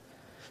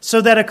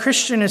 So that a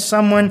Christian is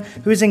someone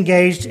who is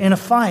engaged in a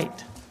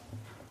fight,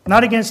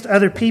 not against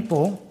other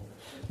people,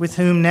 with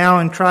whom now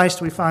in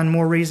Christ we find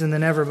more reason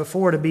than ever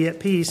before to be at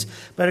peace.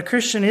 But a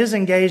Christian is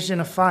engaged in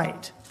a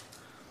fight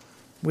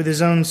with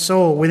his own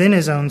soul, within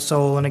his own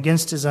soul, and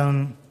against his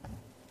own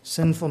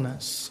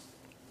sinfulness.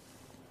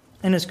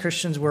 And as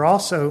Christians, we're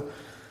also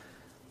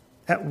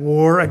at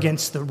war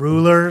against the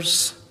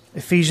rulers,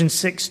 Ephesians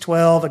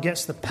 6:12,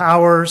 against the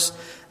powers,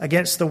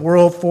 against the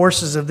world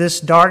forces of this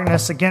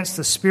darkness, against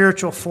the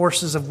spiritual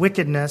forces of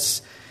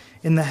wickedness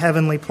in the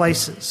heavenly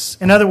places.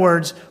 In other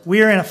words,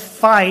 we are in a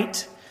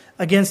fight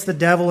against the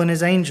devil and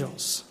his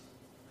angels,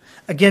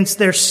 against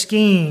their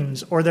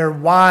schemes or their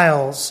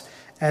wiles,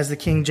 as the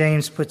King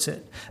James puts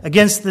it,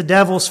 against the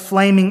devil's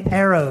flaming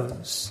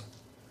arrows.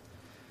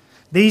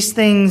 These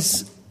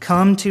things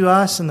come to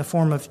us in the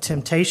form of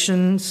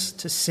temptations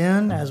to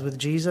sin, as with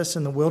Jesus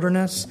in the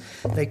wilderness.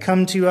 They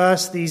come to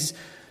us, these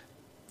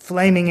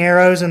flaming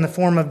arrows, in the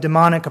form of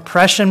demonic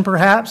oppression,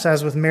 perhaps,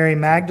 as with Mary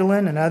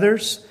Magdalene and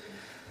others.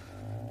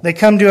 They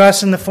come to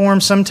us in the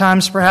form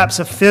sometimes perhaps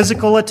of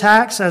physical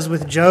attacks, as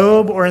with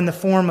Job, or in the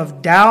form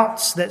of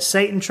doubts that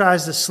Satan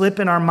tries to slip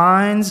in our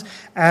minds,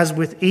 as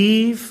with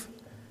Eve,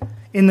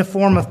 in the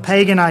form of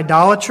pagan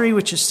idolatry,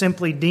 which is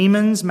simply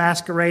demons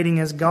masquerading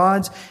as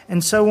gods,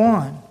 and so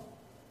on.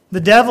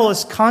 The devil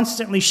is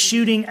constantly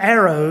shooting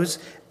arrows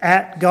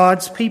at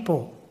God's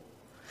people.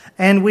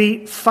 And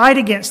we fight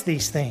against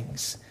these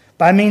things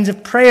by means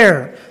of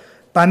prayer,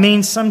 by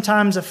means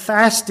sometimes of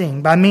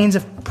fasting, by means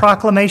of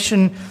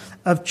proclamation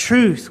of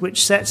truth,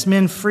 which sets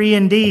men free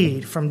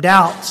indeed from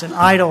doubts and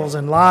idols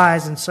and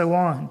lies and so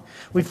on.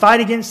 We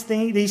fight against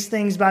these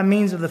things by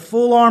means of the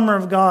full armor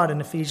of God in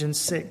Ephesians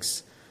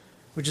 6,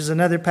 which is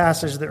another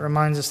passage that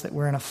reminds us that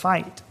we're in a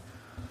fight.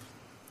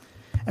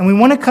 And we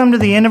want to come to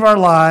the end of our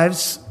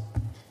lives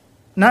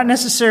not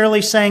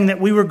necessarily saying that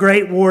we were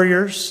great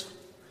warriors,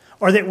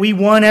 or that we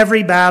won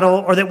every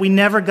battle, or that we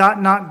never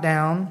got knocked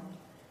down.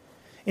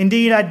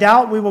 Indeed, I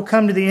doubt we will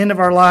come to the end of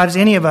our lives,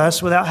 any of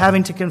us, without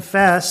having to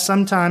confess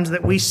sometimes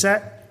that we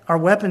set our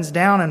weapons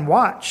down and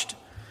watched,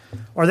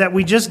 or that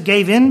we just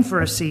gave in for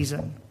a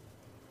season.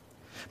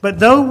 But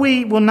though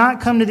we will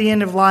not come to the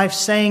end of life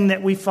saying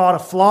that we fought a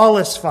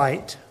flawless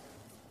fight,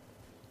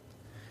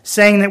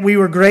 saying that we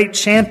were great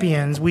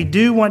champions, we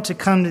do want to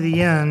come to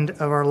the end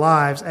of our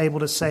lives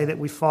able to say that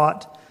we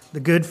fought the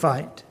good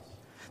fight,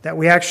 that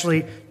we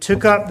actually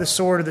took up the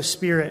sword of the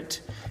Spirit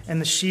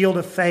and the shield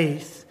of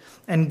faith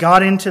and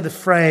got into the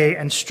fray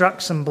and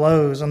struck some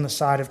blows on the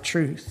side of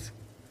truth.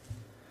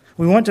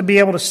 We want to be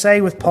able to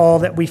say with Paul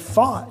that we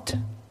fought,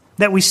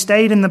 that we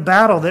stayed in the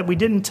battle, that we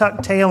didn't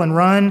tuck tail and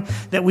run,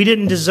 that we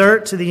didn't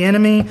desert to the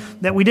enemy,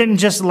 that we didn't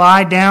just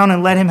lie down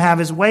and let him have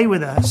his way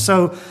with us.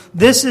 So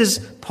this is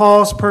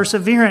Paul's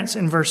perseverance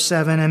in verse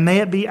 7, and may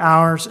it be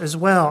ours as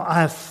well.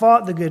 I have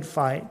fought the good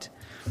fight.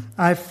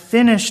 I have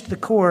finished the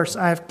course.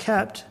 I have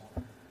kept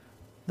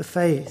the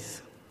faith.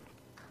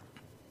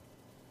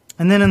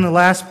 And then in the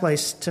last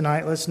place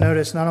tonight, let's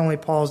notice not only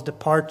Paul's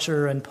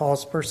departure and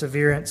Paul's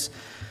perseverance,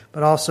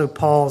 but also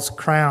Paul's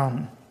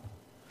crown.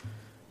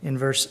 In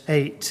verse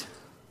 8,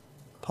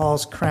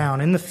 Paul's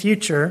crown. In the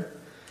future,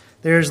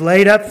 there is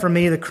laid up for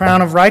me the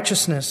crown of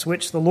righteousness,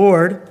 which the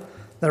Lord,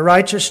 the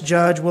righteous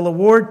judge, will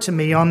award to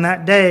me on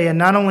that day, and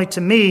not only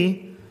to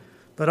me,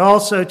 but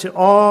also to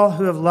all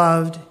who have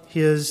loved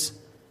his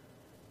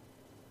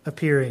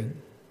appearing.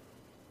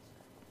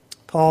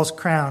 Paul's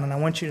crown, and I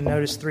want you to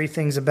notice three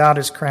things about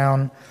his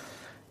crown,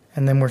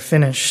 and then we're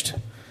finished.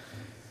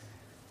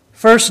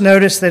 First,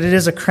 notice that it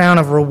is a crown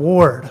of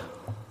reward.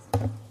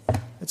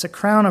 It's a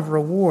crown of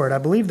reward. I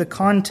believe the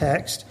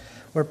context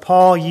where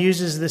Paul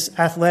uses this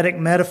athletic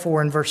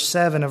metaphor in verse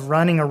 7 of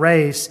running a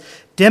race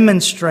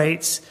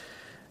demonstrates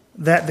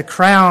that the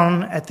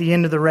crown at the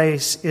end of the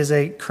race is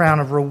a crown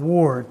of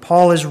reward.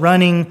 Paul is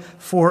running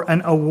for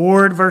an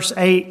award, verse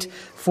 8,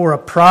 for a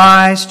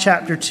prize,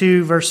 chapter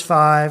 2, verse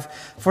 5,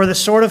 for the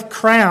sort of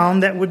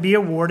crown that would be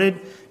awarded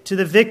to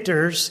the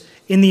victors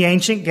in the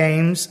ancient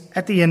games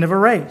at the end of a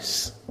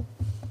race.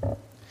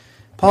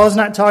 Paul is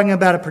not talking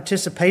about a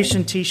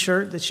participation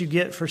t-shirt that you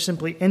get for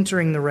simply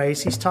entering the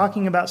race. He's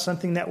talking about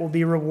something that will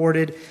be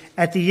rewarded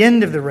at the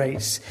end of the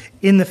race.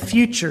 In the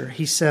future,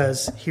 he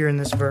says here in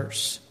this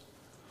verse.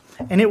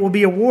 And it will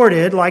be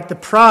awarded like the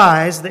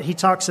prize that he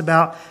talks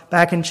about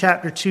back in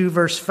chapter 2,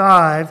 verse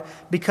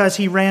 5, because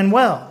he ran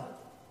well.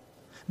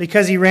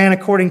 Because he ran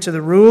according to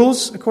the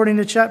rules, according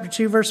to chapter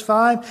 2, verse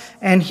 5.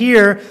 And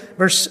here,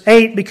 verse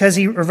 7, because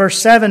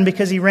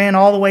he ran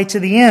all the way to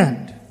the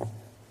end.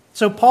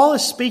 So Paul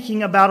is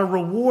speaking about a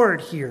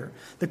reward here.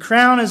 The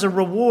crown is a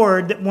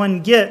reward that one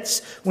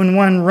gets when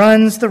one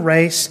runs the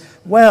race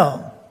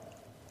well.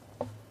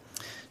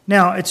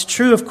 Now, it's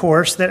true, of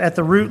course, that at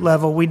the root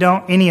level,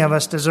 any of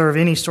us deserve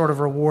any sort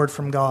of reward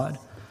from God.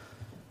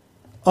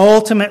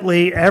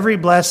 Ultimately, every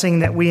blessing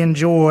that we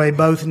enjoy,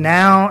 both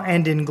now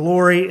and in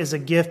glory, is a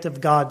gift of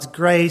God's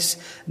grace,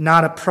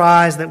 not a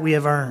prize that we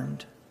have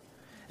earned.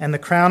 And the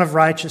crown of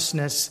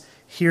righteousness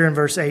here in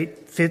verse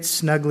 8 fits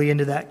snugly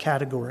into that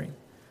category.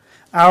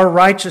 Our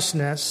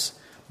righteousness,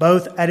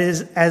 both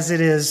as it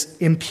is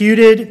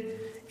imputed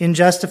in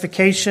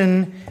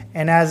justification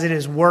and as it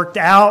is worked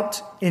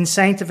out in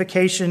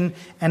sanctification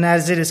and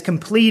as it is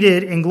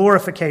completed in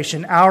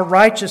glorification, our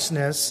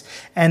righteousness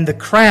and the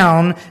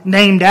crown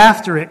named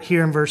after it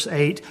here in verse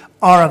 8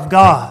 are of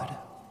God.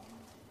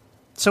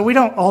 So we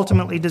don't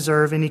ultimately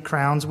deserve any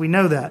crowns. We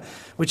know that,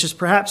 which is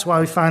perhaps why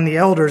we find the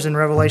elders in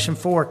Revelation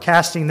 4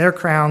 casting their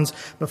crowns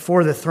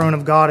before the throne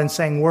of God and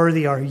saying,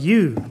 "Worthy are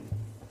you."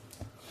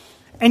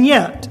 And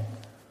yet,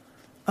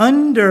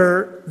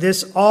 under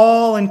this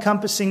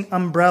all-encompassing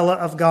umbrella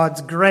of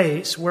God's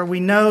grace, where we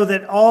know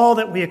that all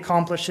that we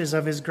accomplish is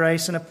of His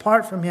grace, and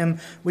apart from Him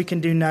we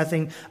can do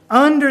nothing,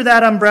 under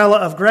that umbrella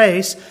of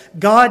grace,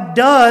 God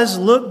does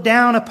look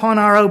down upon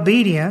our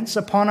obedience,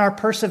 upon our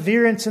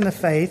perseverance in the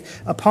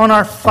faith, upon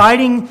our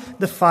fighting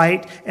the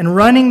fight and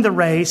running the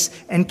race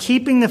and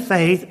keeping the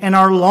faith and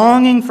our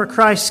longing for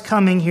Christ's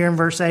coming here in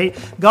verse 8.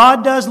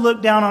 God does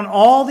look down on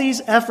all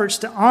these efforts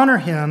to honor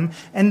Him,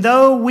 and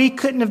though we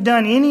couldn't have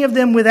done any of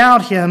them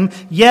without Him,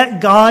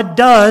 yet God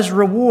does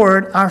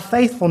reward our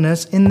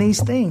faithfulness in these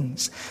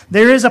things.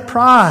 There is a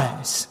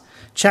prize,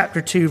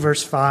 chapter 2,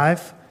 verse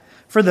 5,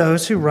 for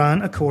those who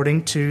run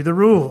according to the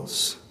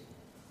rules.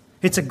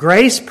 It's a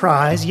grace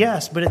prize,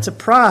 yes, but it's a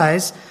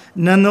prize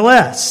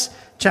nonetheless,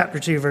 chapter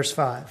 2, verse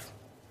 5.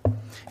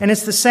 And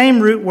it's the same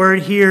root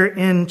word here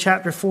in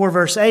chapter 4,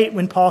 verse 8,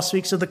 when Paul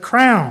speaks of the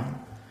crown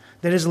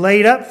that is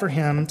laid up for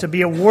him to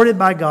be awarded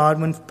by God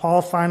when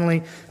Paul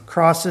finally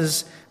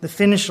crosses the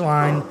finish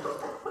line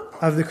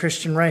of the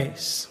Christian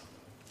race.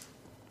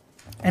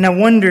 And I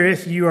wonder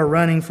if you are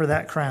running for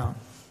that crown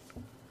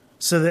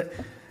so that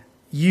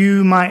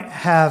you might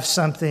have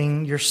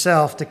something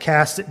yourself to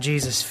cast at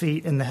Jesus'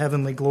 feet in the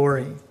heavenly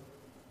glory.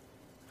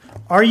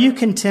 Are you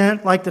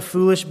content, like the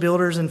foolish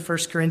builders in 1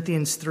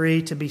 Corinthians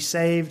 3, to be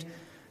saved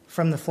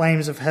from the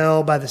flames of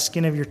hell by the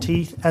skin of your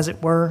teeth, as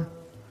it were?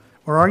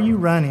 Or are you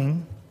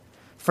running,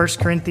 1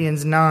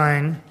 Corinthians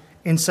 9,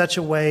 in such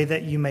a way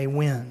that you may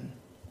win?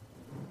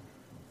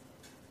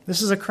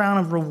 This is a crown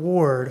of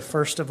reward,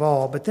 first of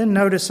all. But then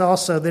notice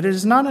also that it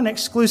is not an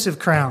exclusive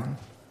crown.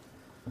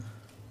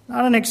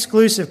 Not an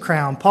exclusive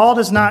crown. Paul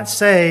does not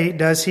say,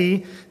 does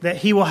he, that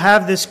he will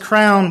have this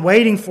crown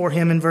waiting for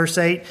him in verse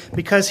 8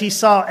 because he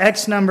saw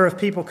X number of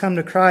people come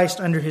to Christ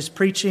under his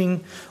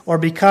preaching, or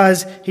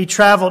because he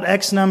traveled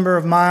X number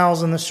of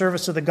miles in the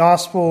service of the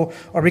gospel,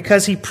 or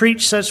because he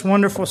preached such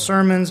wonderful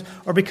sermons,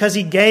 or because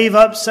he gave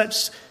up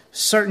such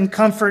certain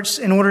comforts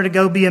in order to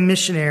go be a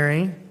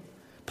missionary.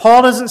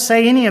 Paul doesn't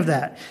say any of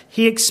that.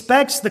 He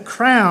expects the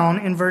crown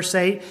in verse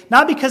 8,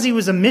 not because he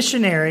was a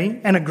missionary,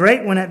 and a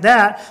great one at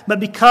that, but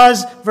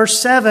because, verse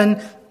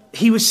 7,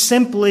 he was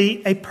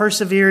simply a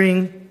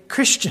persevering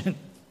Christian.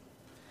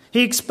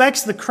 He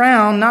expects the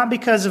crown not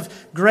because of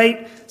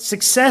great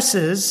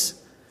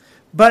successes,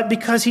 but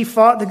because he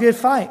fought the good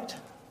fight,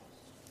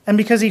 and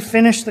because he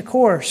finished the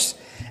course,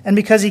 and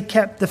because he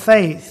kept the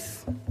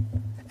faith.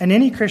 And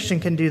any Christian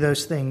can do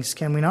those things,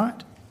 can we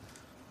not?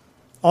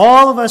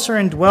 All of us are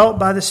indwelt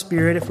by the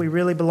Spirit if we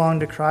really belong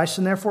to Christ,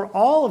 and therefore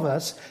all of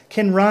us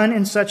can run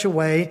in such a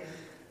way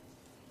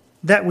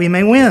that we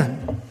may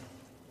win.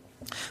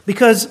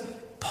 Because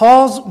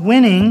Paul's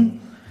winning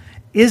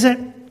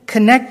isn't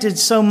connected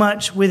so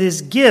much with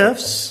his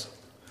gifts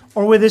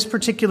or with his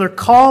particular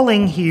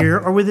calling here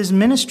or with his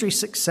ministry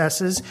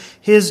successes.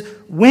 His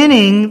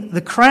winning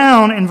the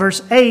crown in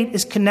verse 8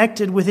 is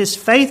connected with his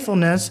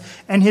faithfulness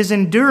and his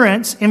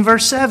endurance in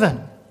verse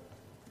 7.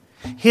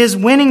 His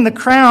winning the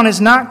crown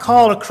is not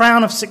called a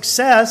crown of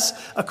success,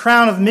 a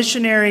crown of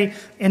missionary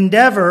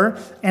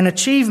endeavor and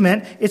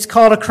achievement. It's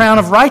called a crown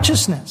of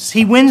righteousness.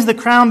 He wins the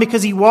crown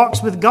because he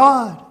walks with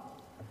God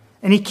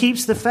and he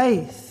keeps the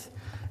faith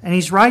and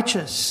he's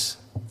righteous.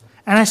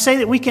 And I say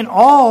that we can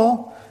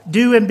all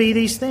do and be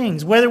these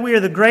things, whether we are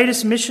the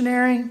greatest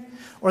missionary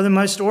or the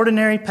most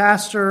ordinary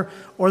pastor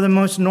or the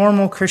most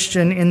normal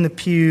Christian in the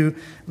pew,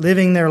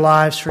 living their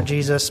lives for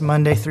Jesus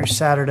Monday through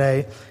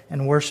Saturday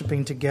and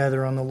worshiping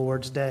together on the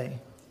Lord's Day.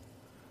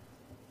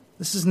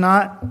 This is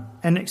not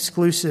an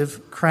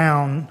exclusive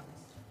crown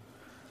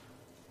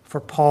for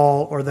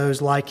Paul or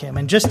those like him.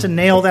 And just to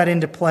nail that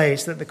into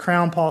place, that the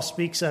crown Paul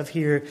speaks of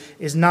here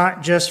is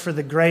not just for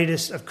the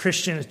greatest of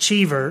Christian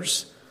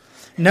achievers.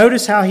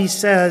 Notice how he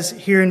says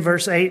here in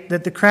verse 8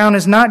 that the crown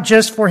is not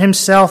just for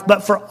himself,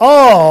 but for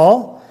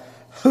all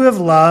who have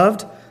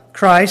loved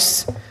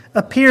Christ's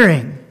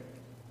appearing.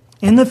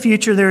 In the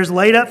future there is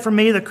laid up for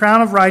me the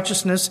crown of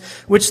righteousness,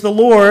 which the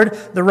Lord,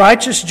 the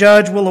righteous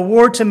judge, will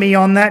award to me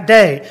on that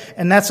day.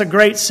 And that's a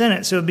great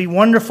sentence. It would be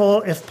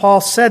wonderful if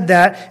Paul said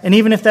that, and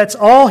even if that's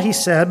all he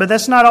said, but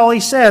that's not all he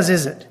says,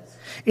 is it?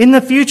 In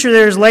the future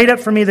there is laid up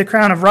for me the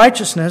crown of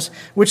righteousness,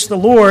 which the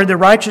Lord, the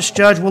righteous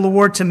judge, will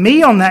award to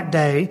me on that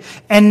day,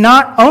 and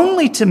not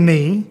only to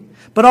me,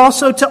 but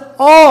also to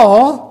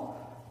all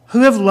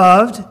who have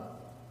loved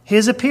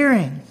his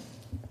appearing.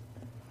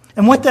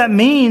 And what that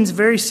means,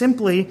 very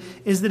simply,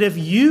 is that if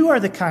you are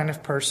the kind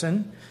of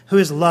person who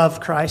has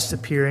loved Christ's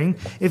appearing,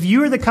 if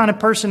you are the kind of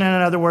person, in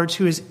other words,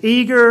 who is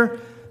eager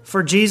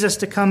for Jesus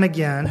to come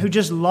again, who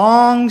just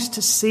longs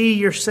to see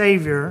your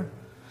Savior,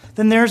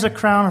 then there's a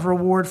crown of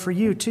reward for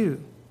you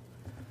too.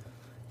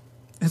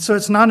 And so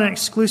it's not an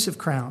exclusive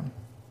crown.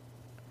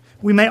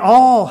 We may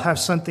all have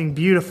something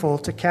beautiful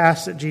to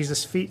cast at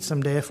Jesus' feet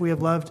someday if we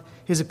have loved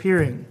his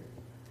appearing,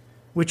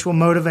 which will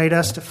motivate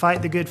us to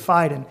fight the good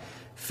fight and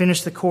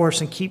finish the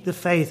course and keep the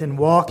faith and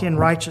walk in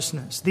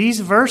righteousness. These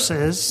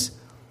verses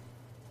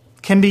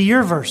can be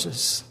your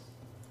verses.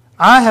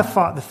 I have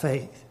fought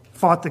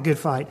the good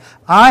fight.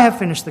 I have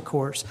finished the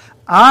course.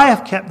 I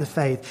have kept the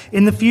faith.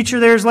 In the future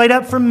there is laid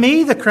up for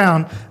me the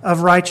crown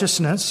of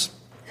righteousness,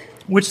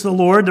 which the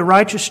Lord, the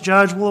righteous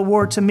judge, will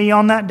award to me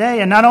on that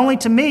day. And not only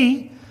to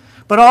me,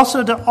 but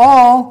also to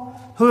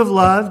all who have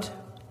loved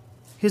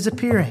his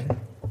appearing.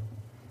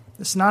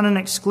 It's not an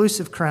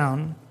exclusive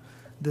crown,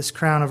 this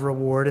crown of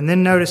reward. And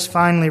then notice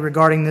finally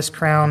regarding this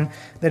crown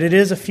that it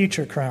is a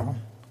future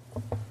crown.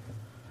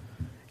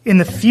 In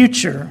the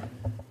future,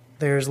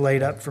 there is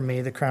laid up for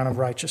me the crown of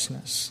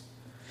righteousness,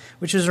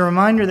 which is a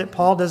reminder that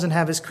Paul doesn't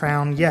have his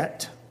crown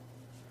yet.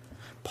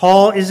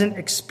 Paul isn't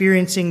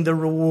experiencing the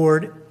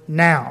reward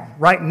now.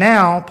 Right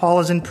now, Paul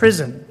is in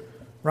prison,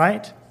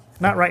 right?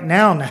 Not right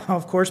now,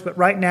 of course, but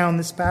right now in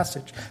this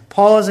passage.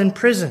 Paul is in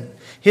prison.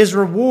 His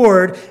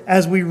reward,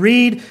 as we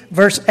read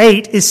verse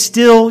 8, is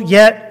still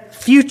yet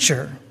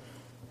future.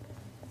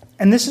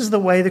 And this is the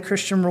way the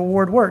Christian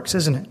reward works,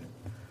 isn't it?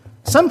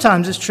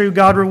 Sometimes it's true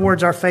God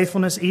rewards our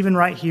faithfulness even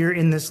right here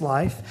in this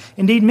life.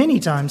 Indeed, many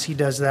times he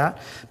does that,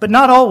 but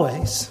not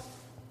always,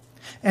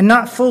 and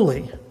not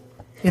fully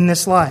in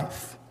this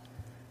life.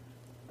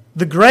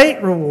 The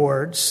great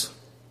rewards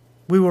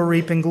we will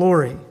reap in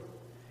glory,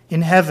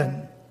 in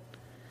heaven,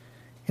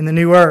 in the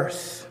new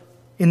earth,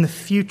 in the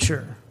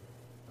future.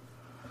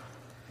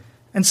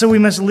 And so we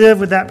must live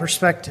with that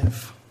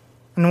perspective.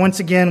 And once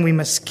again, we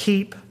must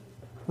keep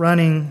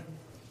running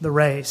the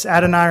race.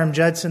 Adoniram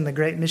Judson, the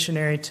great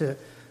missionary to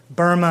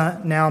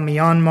Burma, now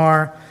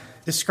Myanmar,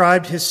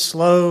 described his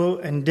slow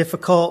and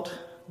difficult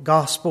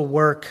gospel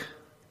work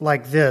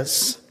like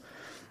this.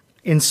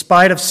 In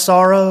spite of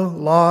sorrow,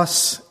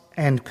 loss,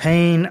 and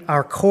pain,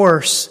 our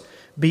course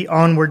be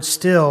onward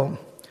still.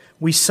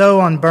 We sow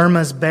on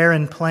Burma's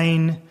barren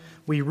plain,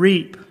 we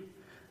reap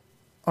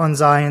on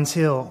Zion's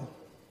hill.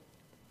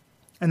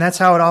 And that's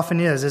how it often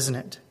is, isn't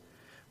it?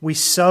 We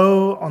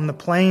sow on the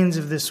plains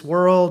of this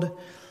world,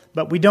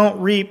 but we don't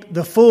reap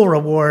the full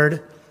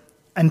reward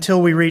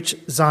until we reach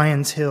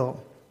Zion's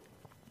hill.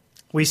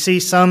 We see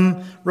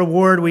some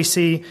reward, we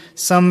see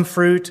some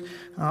fruit.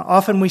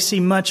 Often we see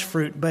much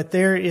fruit, but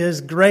there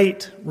is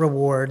great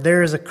reward.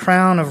 There is a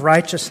crown of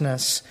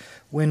righteousness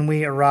when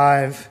we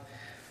arrive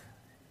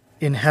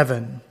in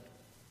heaven.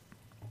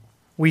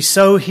 We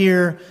sow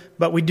here,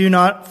 but we do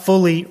not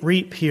fully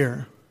reap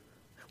here.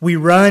 We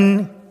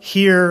run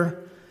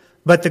here,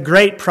 but the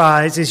great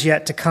prize is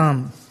yet to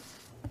come.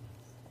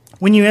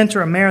 When you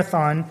enter a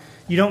marathon,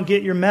 you don't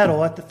get your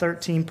medal at the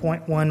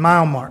 13.1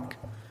 mile mark.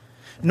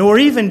 Nor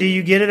even do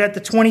you get it at the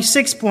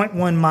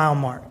 26.1 mile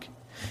mark.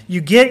 You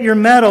get your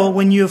medal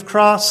when you have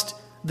crossed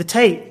the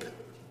tape.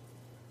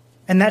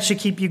 And that should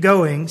keep you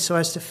going so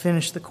as to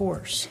finish the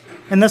course.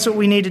 And that's what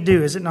we need to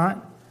do, is it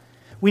not?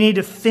 We need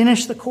to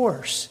finish the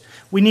course.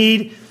 We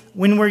need,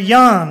 when we're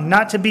young,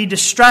 not to be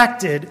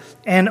distracted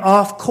and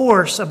off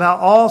course about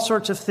all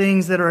sorts of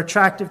things that are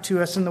attractive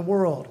to us in the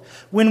world.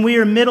 When we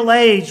are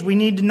middle-aged, we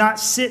need to not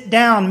sit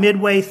down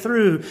midway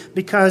through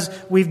because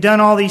we've done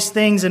all these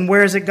things and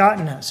where has it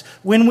gotten us?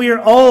 When we are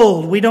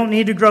old, we don't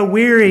need to grow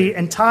weary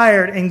and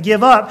tired and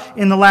give up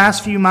in the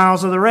last few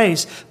miles of the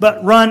race,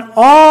 but run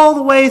all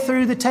the way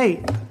through the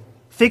tape,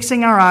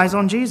 fixing our eyes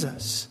on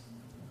Jesus.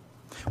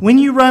 When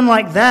you run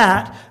like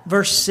that,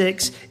 verse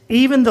 6,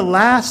 even the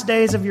last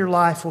days of your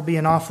life will be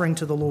an offering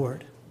to the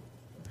Lord.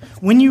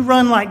 When you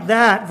run like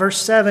that, verse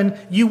 7,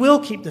 you will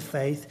keep the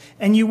faith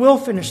and you will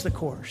finish the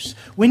course.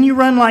 When you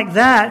run like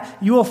that,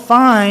 you will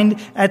find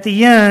at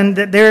the end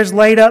that there is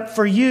laid up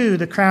for you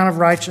the crown of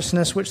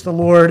righteousness, which the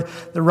Lord,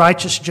 the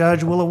righteous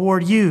judge, will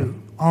award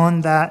you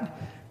on that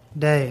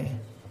day.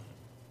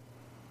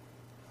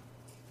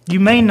 You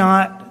may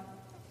not,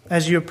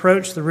 as you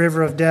approach the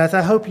river of death,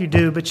 I hope you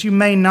do, but you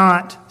may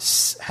not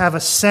have a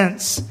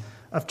sense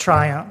of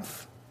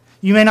triumph.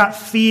 You may not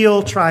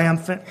feel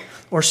triumphant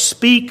or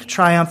speak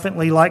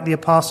triumphantly like the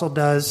apostle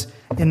does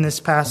in this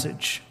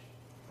passage.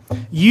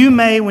 You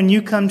may, when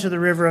you come to the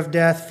river of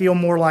death, feel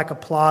more like a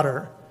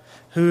plodder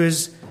who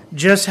is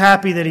just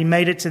happy that he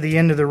made it to the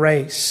end of the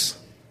race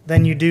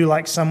than you do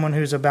like someone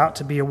who's about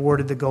to be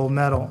awarded the gold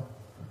medal.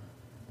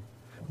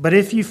 But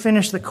if you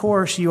finish the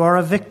course, you are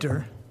a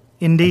victor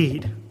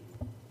indeed.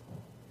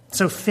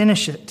 So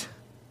finish it.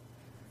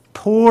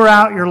 Pour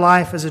out your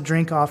life as a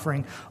drink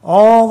offering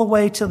all the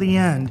way to the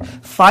end.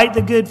 Fight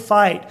the good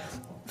fight.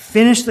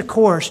 Finish the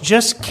course.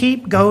 Just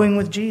keep going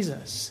with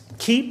Jesus.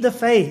 Keep the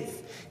faith.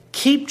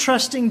 Keep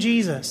trusting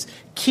Jesus.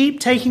 Keep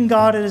taking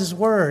God at His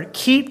word.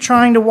 Keep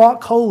trying to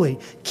walk holy.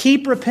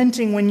 Keep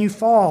repenting when you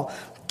fall.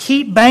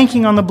 Keep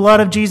banking on the blood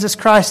of Jesus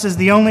Christ as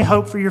the only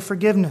hope for your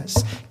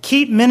forgiveness.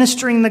 Keep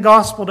ministering the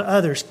gospel to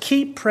others.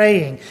 Keep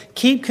praying.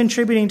 Keep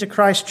contributing to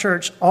Christ's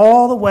church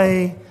all the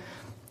way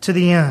to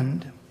the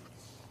end.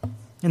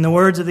 In the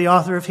words of the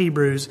author of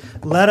Hebrews,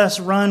 let us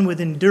run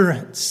with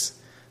endurance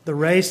the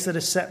race that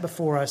is set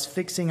before us,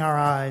 fixing our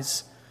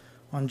eyes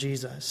on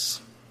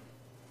Jesus.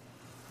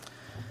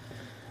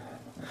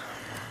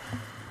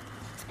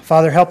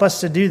 Father, help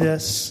us to do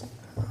this.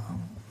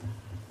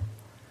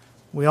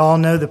 We all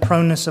know the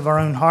proneness of our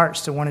own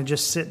hearts to want to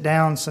just sit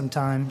down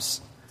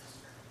sometimes.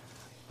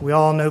 We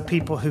all know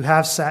people who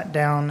have sat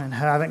down and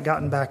haven't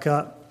gotten back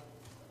up.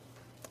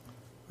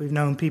 We've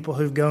known people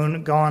who've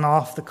gone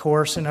off the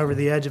course and over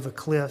the edge of a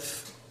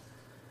cliff,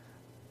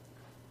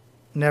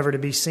 never to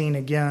be seen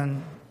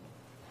again.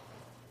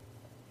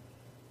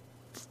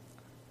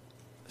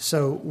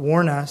 So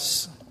warn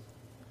us,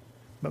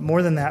 but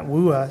more than that,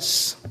 woo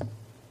us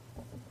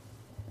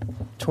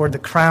toward the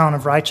crown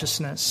of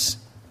righteousness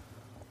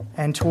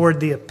and toward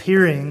the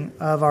appearing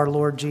of our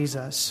Lord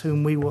Jesus,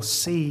 whom we will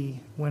see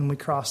when we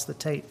cross the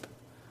tape.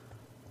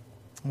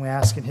 And we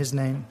ask in His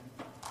name.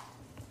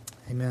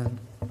 Amen.